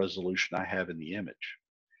more resolution I have in the image.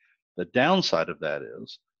 The downside of that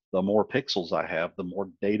is the more pixels I have, the more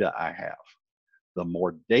data I have. The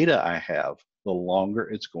more data I have, the longer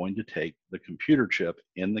it's going to take the computer chip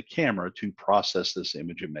in the camera to process this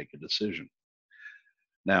image and make a decision.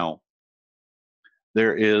 Now,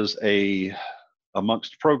 there is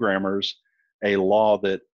amongst programmers, a law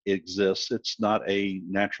that exists. It's not a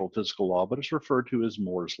natural physical law, but it's referred to as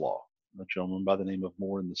Moore's law. A gentleman by the name of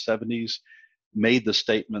Moore in the 70s made the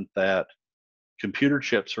statement that computer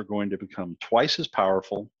chips are going to become twice as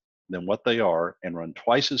powerful than what they are and run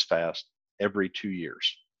twice as fast every 2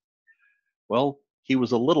 years. Well, he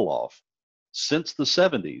was a little off. Since the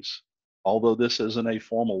 70s, although this isn't a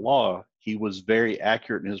formal law, he was very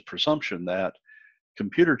accurate in his presumption that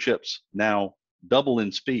computer chips now double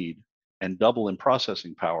in speed and double in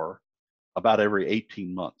processing power about every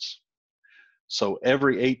 18 months. So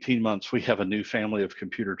every 18 months, we have a new family of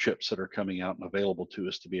computer chips that are coming out and available to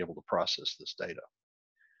us to be able to process this data.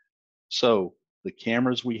 So the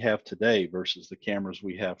cameras we have today versus the cameras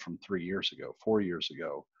we have from 3 years ago, 4 years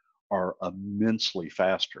ago, are immensely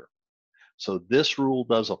faster. So this rule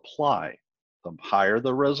does apply. The higher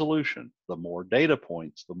the resolution, the more data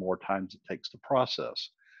points, the more times it takes to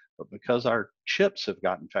process. But because our chips have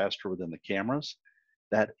gotten faster within the cameras,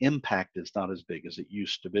 that impact is not as big as it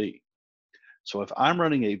used to be. So if I'm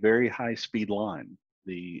running a very high speed line,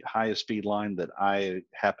 the highest speed line that I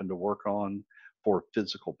happen to work on for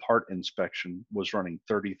physical part inspection was running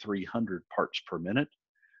 3,300 parts per minute.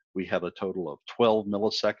 We have a total of 12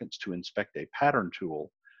 milliseconds to inspect a pattern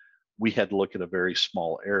tool. We had to look at a very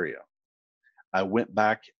small area. I went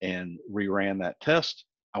back and reran that test.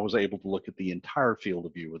 I was able to look at the entire field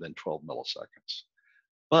of view within 12 milliseconds.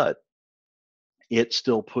 But it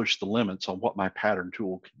still pushed the limits on what my pattern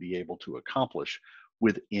tool could be able to accomplish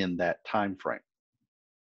within that time frame.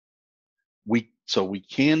 So we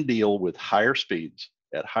can deal with higher speeds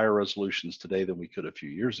at higher resolutions today than we could a few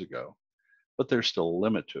years ago, but there's still a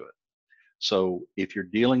limit to it. So if you're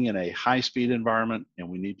dealing in a high speed environment and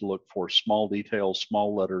we need to look for small details,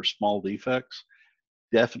 small letters, small defects,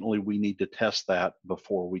 definitely we need to test that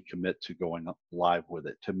before we commit to going live with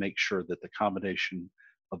it to make sure that the combination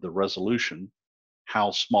of the resolution,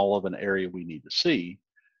 how small of an area we need to see,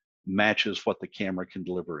 matches what the camera can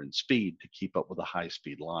deliver in speed to keep up with a high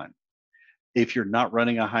speed line. If you're not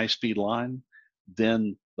running a high speed line,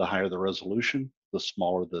 then the higher the resolution, the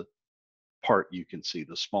smaller the part you can see,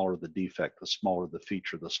 the smaller the defect, the smaller the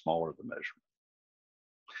feature, the smaller the measurement.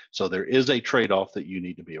 So there is a trade-off that you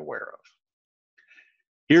need to be aware of.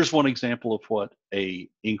 Here's one example of what a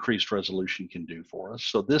increased resolution can do for us.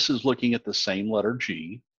 So this is looking at the same letter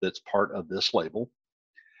G that's part of this label.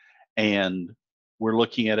 And we're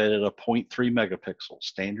looking at it at a 0.3 megapixel,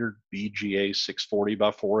 standard BGA 640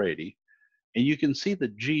 by 480. And you can see the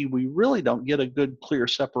G, we really don't get a good clear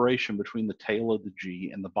separation between the tail of the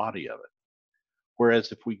G and the body of it.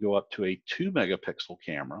 Whereas if we go up to a 2 megapixel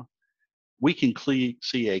camera, we can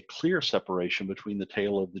see a clear separation between the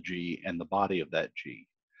tail of the G and the body of that G.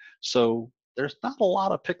 So there's not a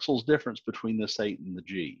lot of pixels difference between this 8 and the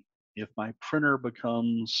G. If my printer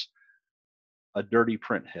becomes a dirty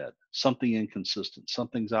print head, something inconsistent,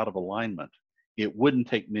 something's out of alignment, it wouldn't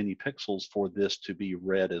take many pixels for this to be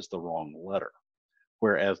read as the wrong letter.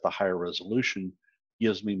 Whereas the higher resolution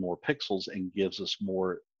gives me more pixels and gives us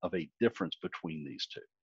more of a difference between these two.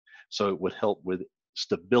 So it would help with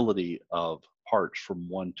stability of parts from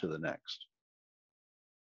one to the next.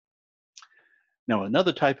 Now,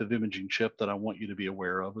 another type of imaging chip that I want you to be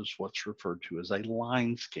aware of is what's referred to as a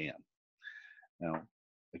line scan. Now,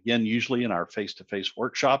 again, usually in our face-to-face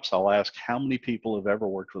workshops, I'll ask how many people have ever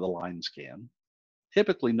worked with a line scan.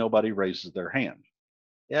 Typically, nobody raises their hand.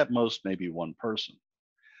 At most, maybe one person.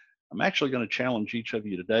 I'm actually going to challenge each of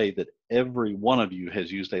you today that every one of you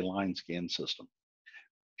has used a line scan system.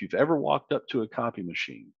 If you've ever walked up to a copy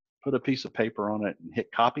machine, put a piece of paper on it and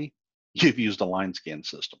hit copy, you've used a line scan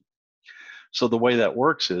system. So the way that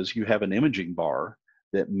works is you have an imaging bar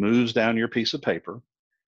that moves down your piece of paper,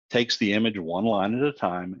 takes the image one line at a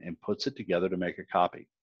time and puts it together to make a copy.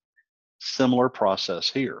 Similar process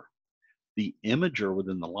here. The imager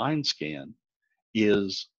within the line scan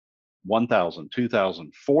is 1,000,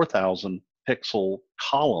 2,000, 4,000 pixel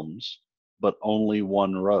columns but only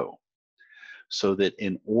one row. So that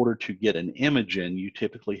in order to get an image in, you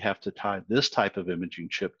typically have to tie this type of imaging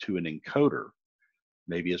chip to an encoder.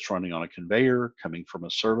 Maybe it's running on a conveyor coming from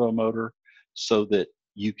a servo motor, so that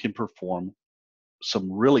you can perform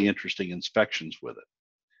some really interesting inspections with it.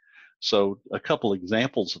 So a couple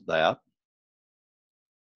examples of that,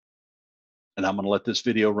 and I'm going to let this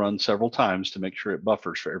video run several times to make sure it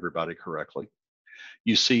buffers for everybody correctly.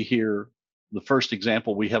 You see here, the first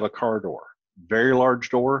example, we have a car door. Very large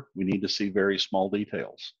door, we need to see very small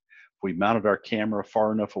details. If we mounted our camera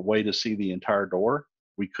far enough away to see the entire door,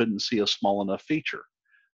 we couldn't see a small enough feature.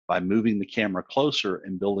 By moving the camera closer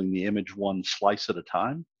and building the image one slice at a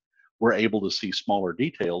time, we're able to see smaller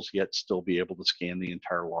details, yet still be able to scan the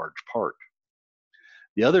entire large part.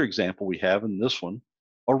 The other example we have in this one,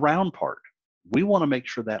 a round part. We want to make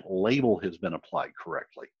sure that label has been applied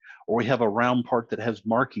correctly. Or we have a round part that has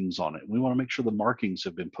markings on it. We want to make sure the markings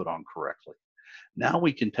have been put on correctly. Now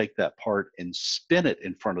we can take that part and spin it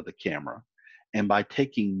in front of the camera. And by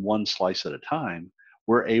taking one slice at a time,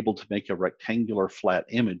 we're able to make a rectangular flat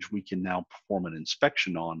image we can now perform an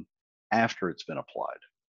inspection on after it's been applied.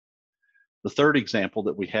 The third example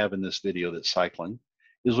that we have in this video that's cycling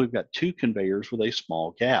is we've got two conveyors with a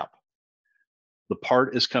small gap. The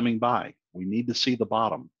part is coming by. We need to see the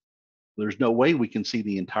bottom. There's no way we can see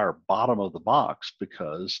the entire bottom of the box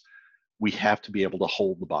because we have to be able to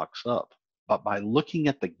hold the box up. But by looking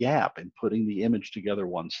at the gap and putting the image together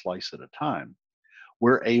one slice at a time,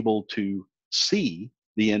 we're able to see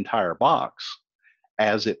the entire box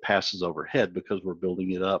as it passes overhead because we're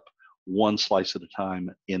building it up one slice at a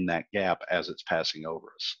time in that gap as it's passing over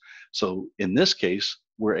us. So in this case,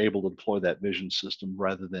 we're able to deploy that vision system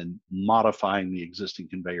rather than modifying the existing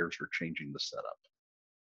conveyors or changing the setup.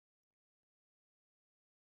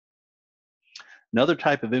 Another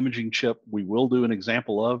type of imaging chip we will do an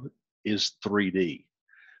example of is 3D.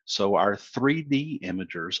 So our 3D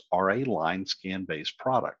imagers are a line scan based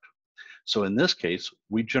product. So in this case,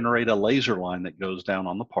 we generate a laser line that goes down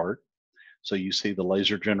on the part. So you see the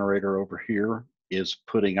laser generator over here is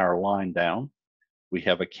putting our line down. We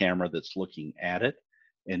have a camera that's looking at it,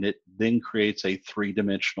 and it then creates a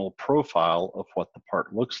three-dimensional profile of what the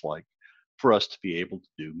part looks like for us to be able to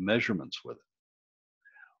do measurements with it.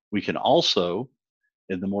 We can also,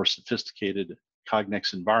 in the more sophisticated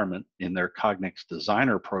Cognex environment, in their Cognex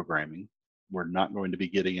designer programming, we're not going to be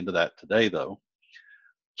getting into that today though,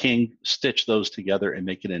 can stitch those together and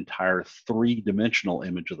make an entire three-dimensional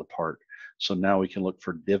image of the part. So now we can look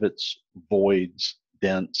for divots, voids,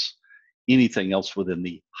 dents, anything else within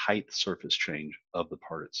the height surface change of the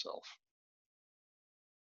part itself.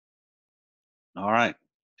 All right.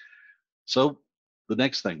 So the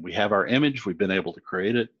next thing, we have our image, we've been able to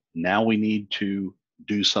create it. Now we need to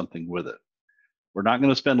do something with it. We're not going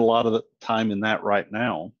to spend a lot of the time in that right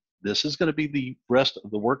now. This is going to be the rest of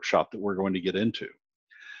the workshop that we're going to get into.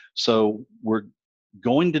 So we're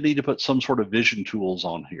going to need to put some sort of vision tools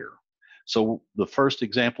on here. So the first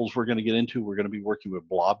examples we're going to get into, we're going to be working with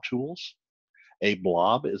blob tools. A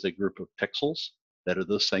blob is a group of pixels that are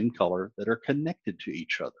the same color that are connected to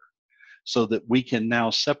each other, so that we can now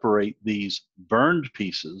separate these burned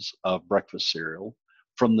pieces of breakfast cereal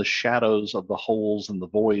from the shadows of the holes and the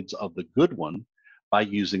voids of the good one by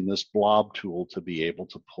using this blob tool to be able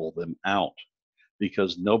to pull them out,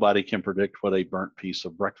 because nobody can predict what a burnt piece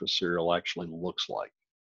of breakfast cereal actually looks like.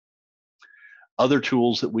 Other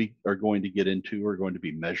tools that we are going to get into are going to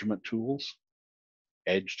be measurement tools,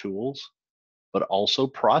 edge tools, but also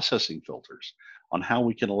processing filters on how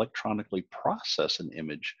we can electronically process an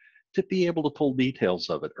image to be able to pull details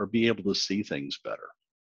of it or be able to see things better.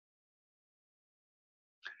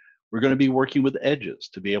 We're going to be working with edges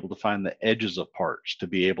to be able to find the edges of parts, to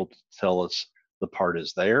be able to tell us the part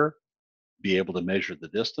is there, be able to measure the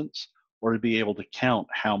distance, or to be able to count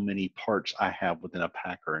how many parts I have within a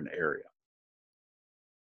pack or an area.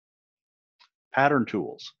 Pattern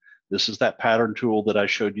tools. This is that pattern tool that I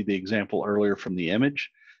showed you the example earlier from the image,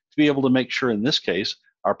 to be able to make sure in this case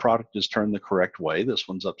our product is turned the correct way. This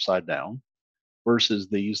one's upside down, versus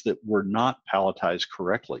these that were not palletized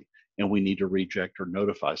correctly and we need to reject or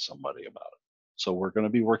notify somebody about it. So we're going to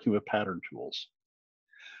be working with pattern tools.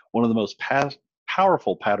 One of the most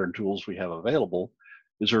powerful pattern tools we have available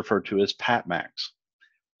is referred to as PatMax.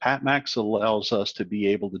 PatMax allows us to be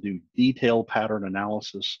able to do detailed pattern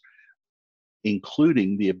analysis,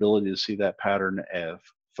 including the ability to see that pattern if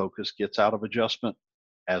focus gets out of adjustment,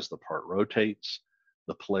 as the part rotates,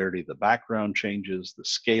 the polarity of the background changes, the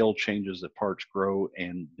scale changes, that parts grow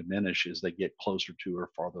and diminish as they get closer to or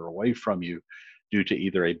farther away from you due to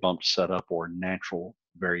either a bumped setup or natural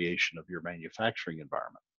variation of your manufacturing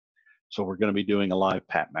environment. So we're going to be doing a live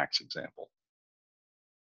PatMax example.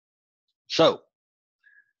 So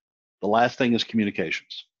the last thing is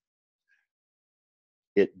communications.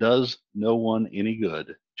 It does no one any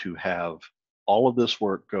good to have all of this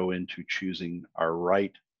work go into choosing our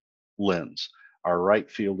right lens, our right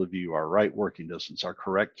field of view, our right working distance, our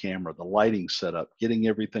correct camera, the lighting setup, getting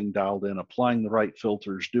everything dialed in, applying the right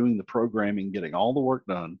filters, doing the programming, getting all the work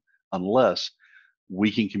done, unless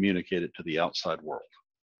we can communicate it to the outside world.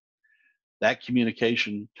 That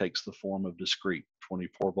communication takes the form of discrete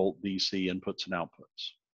 24-volt DC inputs and outputs.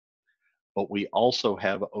 But we also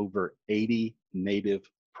have over 80 native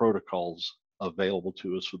protocols available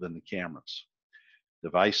to us within the cameras.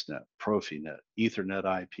 DeviceNet, Profinet,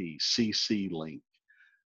 Ethernet IP, CC Link,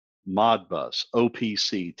 Modbus,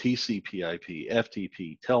 OPC, TCP/IP,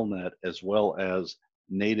 FTP, Telnet, as well as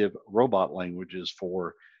native robot languages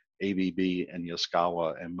for ABB and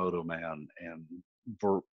Yaskawa and Motoman and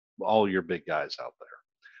for all your big guys out there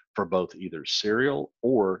for both either serial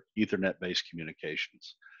or Ethernet-based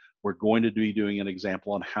communications. We're going to be doing an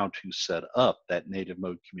example on how to set up that native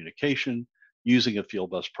mode communication using a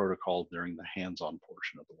Fieldbus protocol during the hands-on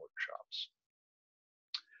portion of the workshops.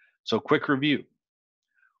 So quick review.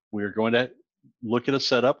 We're going to look at a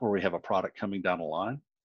setup where we have a product coming down the line.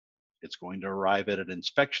 It's going to arrive at an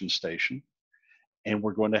inspection station. And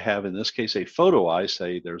we're going to have, in this case, a photo eye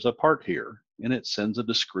say there's a part here, and it sends a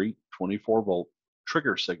discrete 24-volt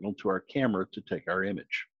trigger signal to our camera to take our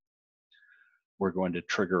image. We're going to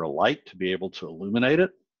trigger a light to be able to illuminate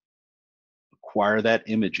it, acquire that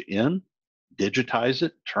image in, digitize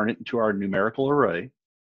it, turn it into our numerical array,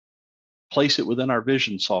 place it within our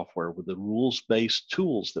vision software with the rules-based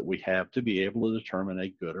tools that we have to be able to determine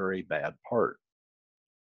a good or a bad part.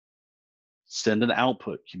 Send an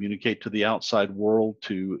output, communicate to the outside world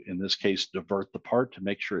to, in this case, divert the part to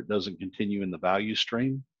make sure it doesn't continue in the value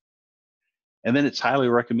stream. And then it's highly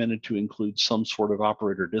recommended to include some sort of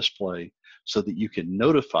operator display so that you can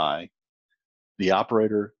notify the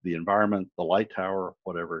operator, the environment, the light tower,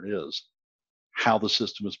 whatever it is, how the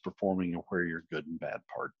system is performing and where your good and bad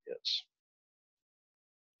part is.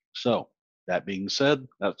 So that being said,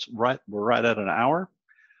 we're right at an hour.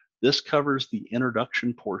 This covers the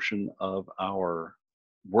introduction portion of our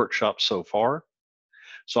workshop so far.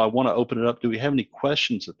 So I want to open it up. Do we have any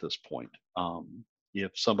questions at this point?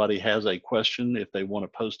 If somebody has a question, if they want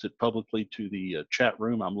to post it publicly to the chat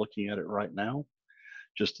room, I'm looking at it right now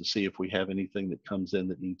just to see if we have anything that comes in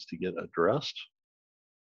that needs to get addressed.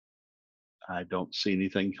 I don't see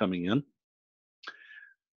anything coming in.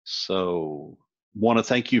 So want to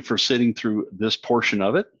thank you for sitting through this portion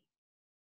of it.